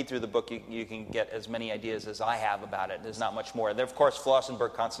as you read through the book, you can get as many ideas as I have about it. There's not much more. There, of course,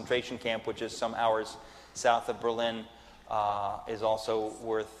 Flossenburg concentration camp, which is some hours south of Berlin, is also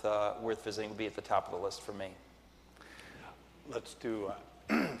worth visiting. Will be at the top of the list for me. Let's do.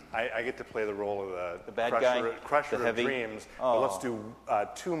 I get to play the role of the bad crusher the of heavy dreams. Oh. But let's do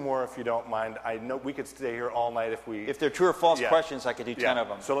 2 more if you don't mind. I know we could stay here all night if we. If they're true or false Yeah. questions, I could do 10 of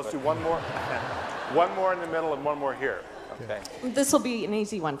them. So let's do one more. One more in the middle and one more here. Okay. This will be an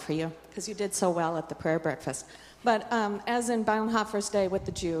easy one for you because you did so well at the prayer breakfast. But as in Bonhoeffer's day with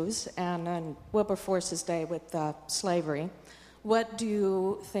the Jews and in Wilberforce's day with slavery, what do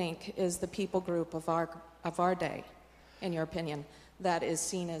you think is the people group of our day, in your opinion, that is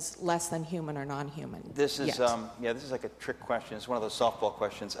seen as less than human or non-human? This is yet? this is like a trick question. It's one of those softball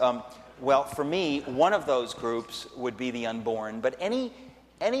questions. Well, for me, one of those groups would be the unborn. But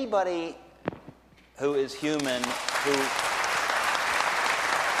anybody who is human, who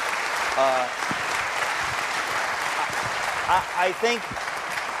I think,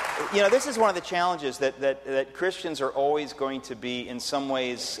 this is one of the challenges that Christians are always going to be, in some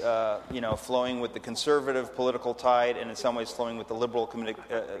ways, flowing with the conservative political tide, and in some ways flowing with the liberal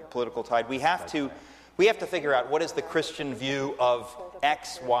political tide. We have to figure out what is the Christian view of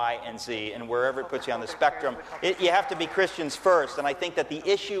X, Y, and Z, and wherever it puts you on the spectrum, you have to be Christians first. And I think that the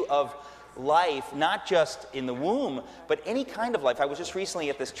issue of life, not just in the womb, but any kind of life. I was just recently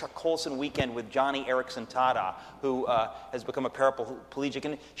at this Chuck Colson weekend with Johnny Erickson Tada, who has become a paraplegic,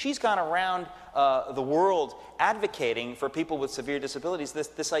 and she's gone around the world advocating for people with severe disabilities.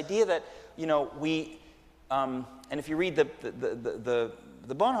 This idea that we, and if you read the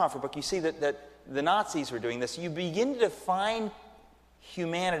Bonhoeffer book, you see that the Nazis were doing this. You begin to define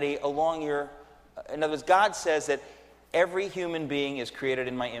humanity along your. In other words, God says that every human being is created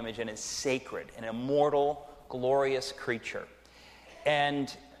in my image and is sacred, an immortal, glorious creature.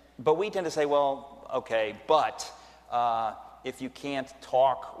 But we tend to say, well, okay, but if you can't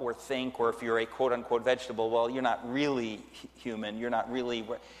talk or think, or if you're a quote-unquote vegetable, well, you're not really human. You're not really.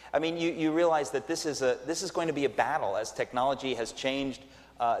 I mean, you realize that this is going to be a battle as technology has changed.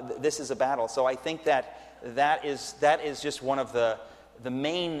 This is a battle. So I think that is just one of the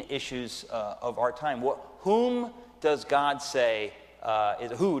main issues of our time. Whom does God say?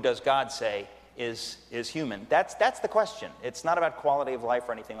 Who does God say is human? That's the question. It's not about quality of life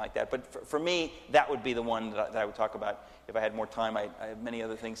or anything like that. But for me, that would be the one that I would talk about. If I had more time, I have many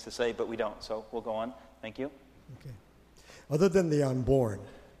other things to say, but we don't. So we'll go on. Thank you. Okay. Other than the unborn,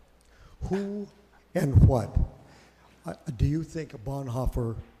 who and what do you think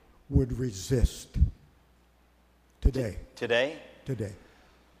Bonhoeffer would resist today? Today? Today.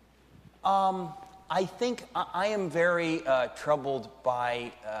 I think I am very troubled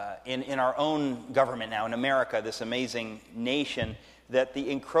by, in our own government now, in America, this amazing nation, that the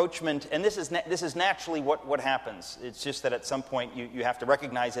encroachment, and this is naturally what happens. It's just that at some point you have to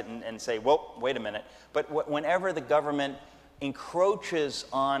recognize it and say, well, wait a minute. But whenever the government encroaches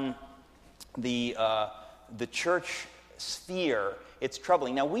on the church sphere, it's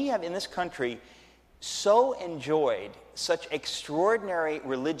troubling. Now, we have in this country so enjoyed such extraordinary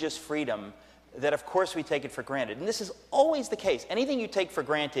religious freedom that, of course, we take it for granted. And this is always the case. Anything you take for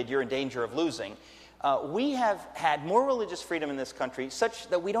granted, you're in danger of losing. We have had more religious freedom in this country such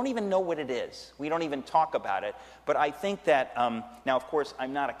that we don't even know what it is. We don't even talk about it. But I think that, now of course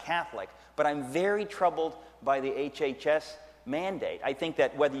I'm not a Catholic, but I'm very troubled by the HHS mandate. I think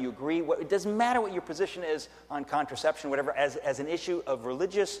that whether you agree, it doesn't matter what your position is on contraception, whatever, as an issue of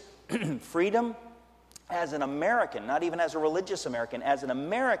religious freedom, as an American, not even as a religious American, as an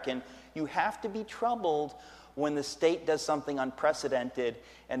American, you have to be troubled when the state does something unprecedented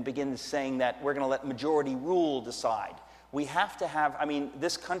and begins saying that we're going to let majority rule decide. We have to have, I mean,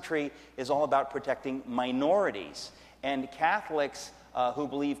 this country is all about protecting minorities, and Catholics who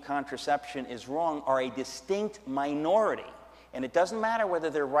believe contraception is wrong are a distinct minority. And it doesn't matter whether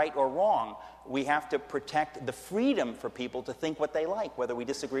they're right or wrong. We have to protect the freedom for people to think what they like, whether we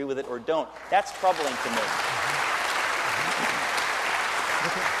disagree with it or don't. That's troubling to me.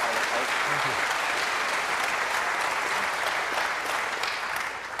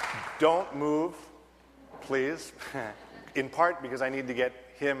 Don't move, please, in part because I need to get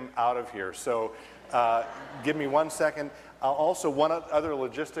him out of here. So give me 1 second. Also, one other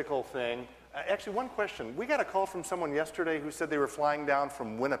logistical thing. Actually, one question. We got a call from someone yesterday who said they were flying down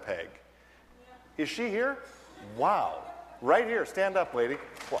from Winnipeg. Is she here? Wow. Right here. Stand up, lady.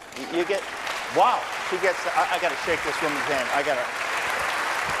 Well, you get, wow. She gets, I got to shake this woman's hand. I got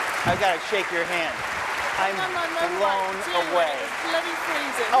to shake your hand. I'm blown away. It's bloody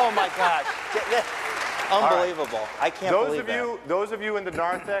freezing. Oh my gosh. Unbelievable. Right. I can't believe that. Those of you in the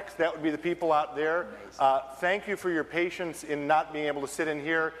narthex, that would be the people out there. Thank you for your patience in not being able to sit in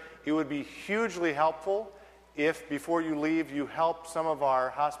here. It would be hugely helpful if, before you leave, you help some of our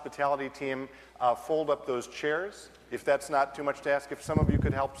hospitality team fold up those chairs. If that's not too much to ask, if some of you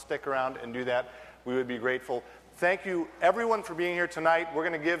could help stick around and do that, we would be grateful. Thank you, everyone, for being here tonight. We're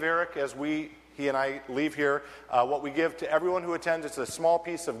going to give Eric, as he and I leave here, what we give to everyone who attends. It's a small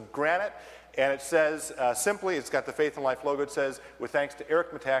piece of granite, and it says simply, it's got the Faith and Life logo. It says, with thanks to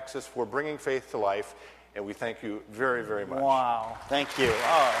Eric Metaxas for bringing faith to life. And we thank you very, very much. Wow. Thank you.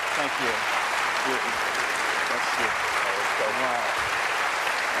 Oh, thank you. Let's see. Wow.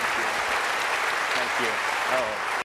 Thank you. Thank you. Oh.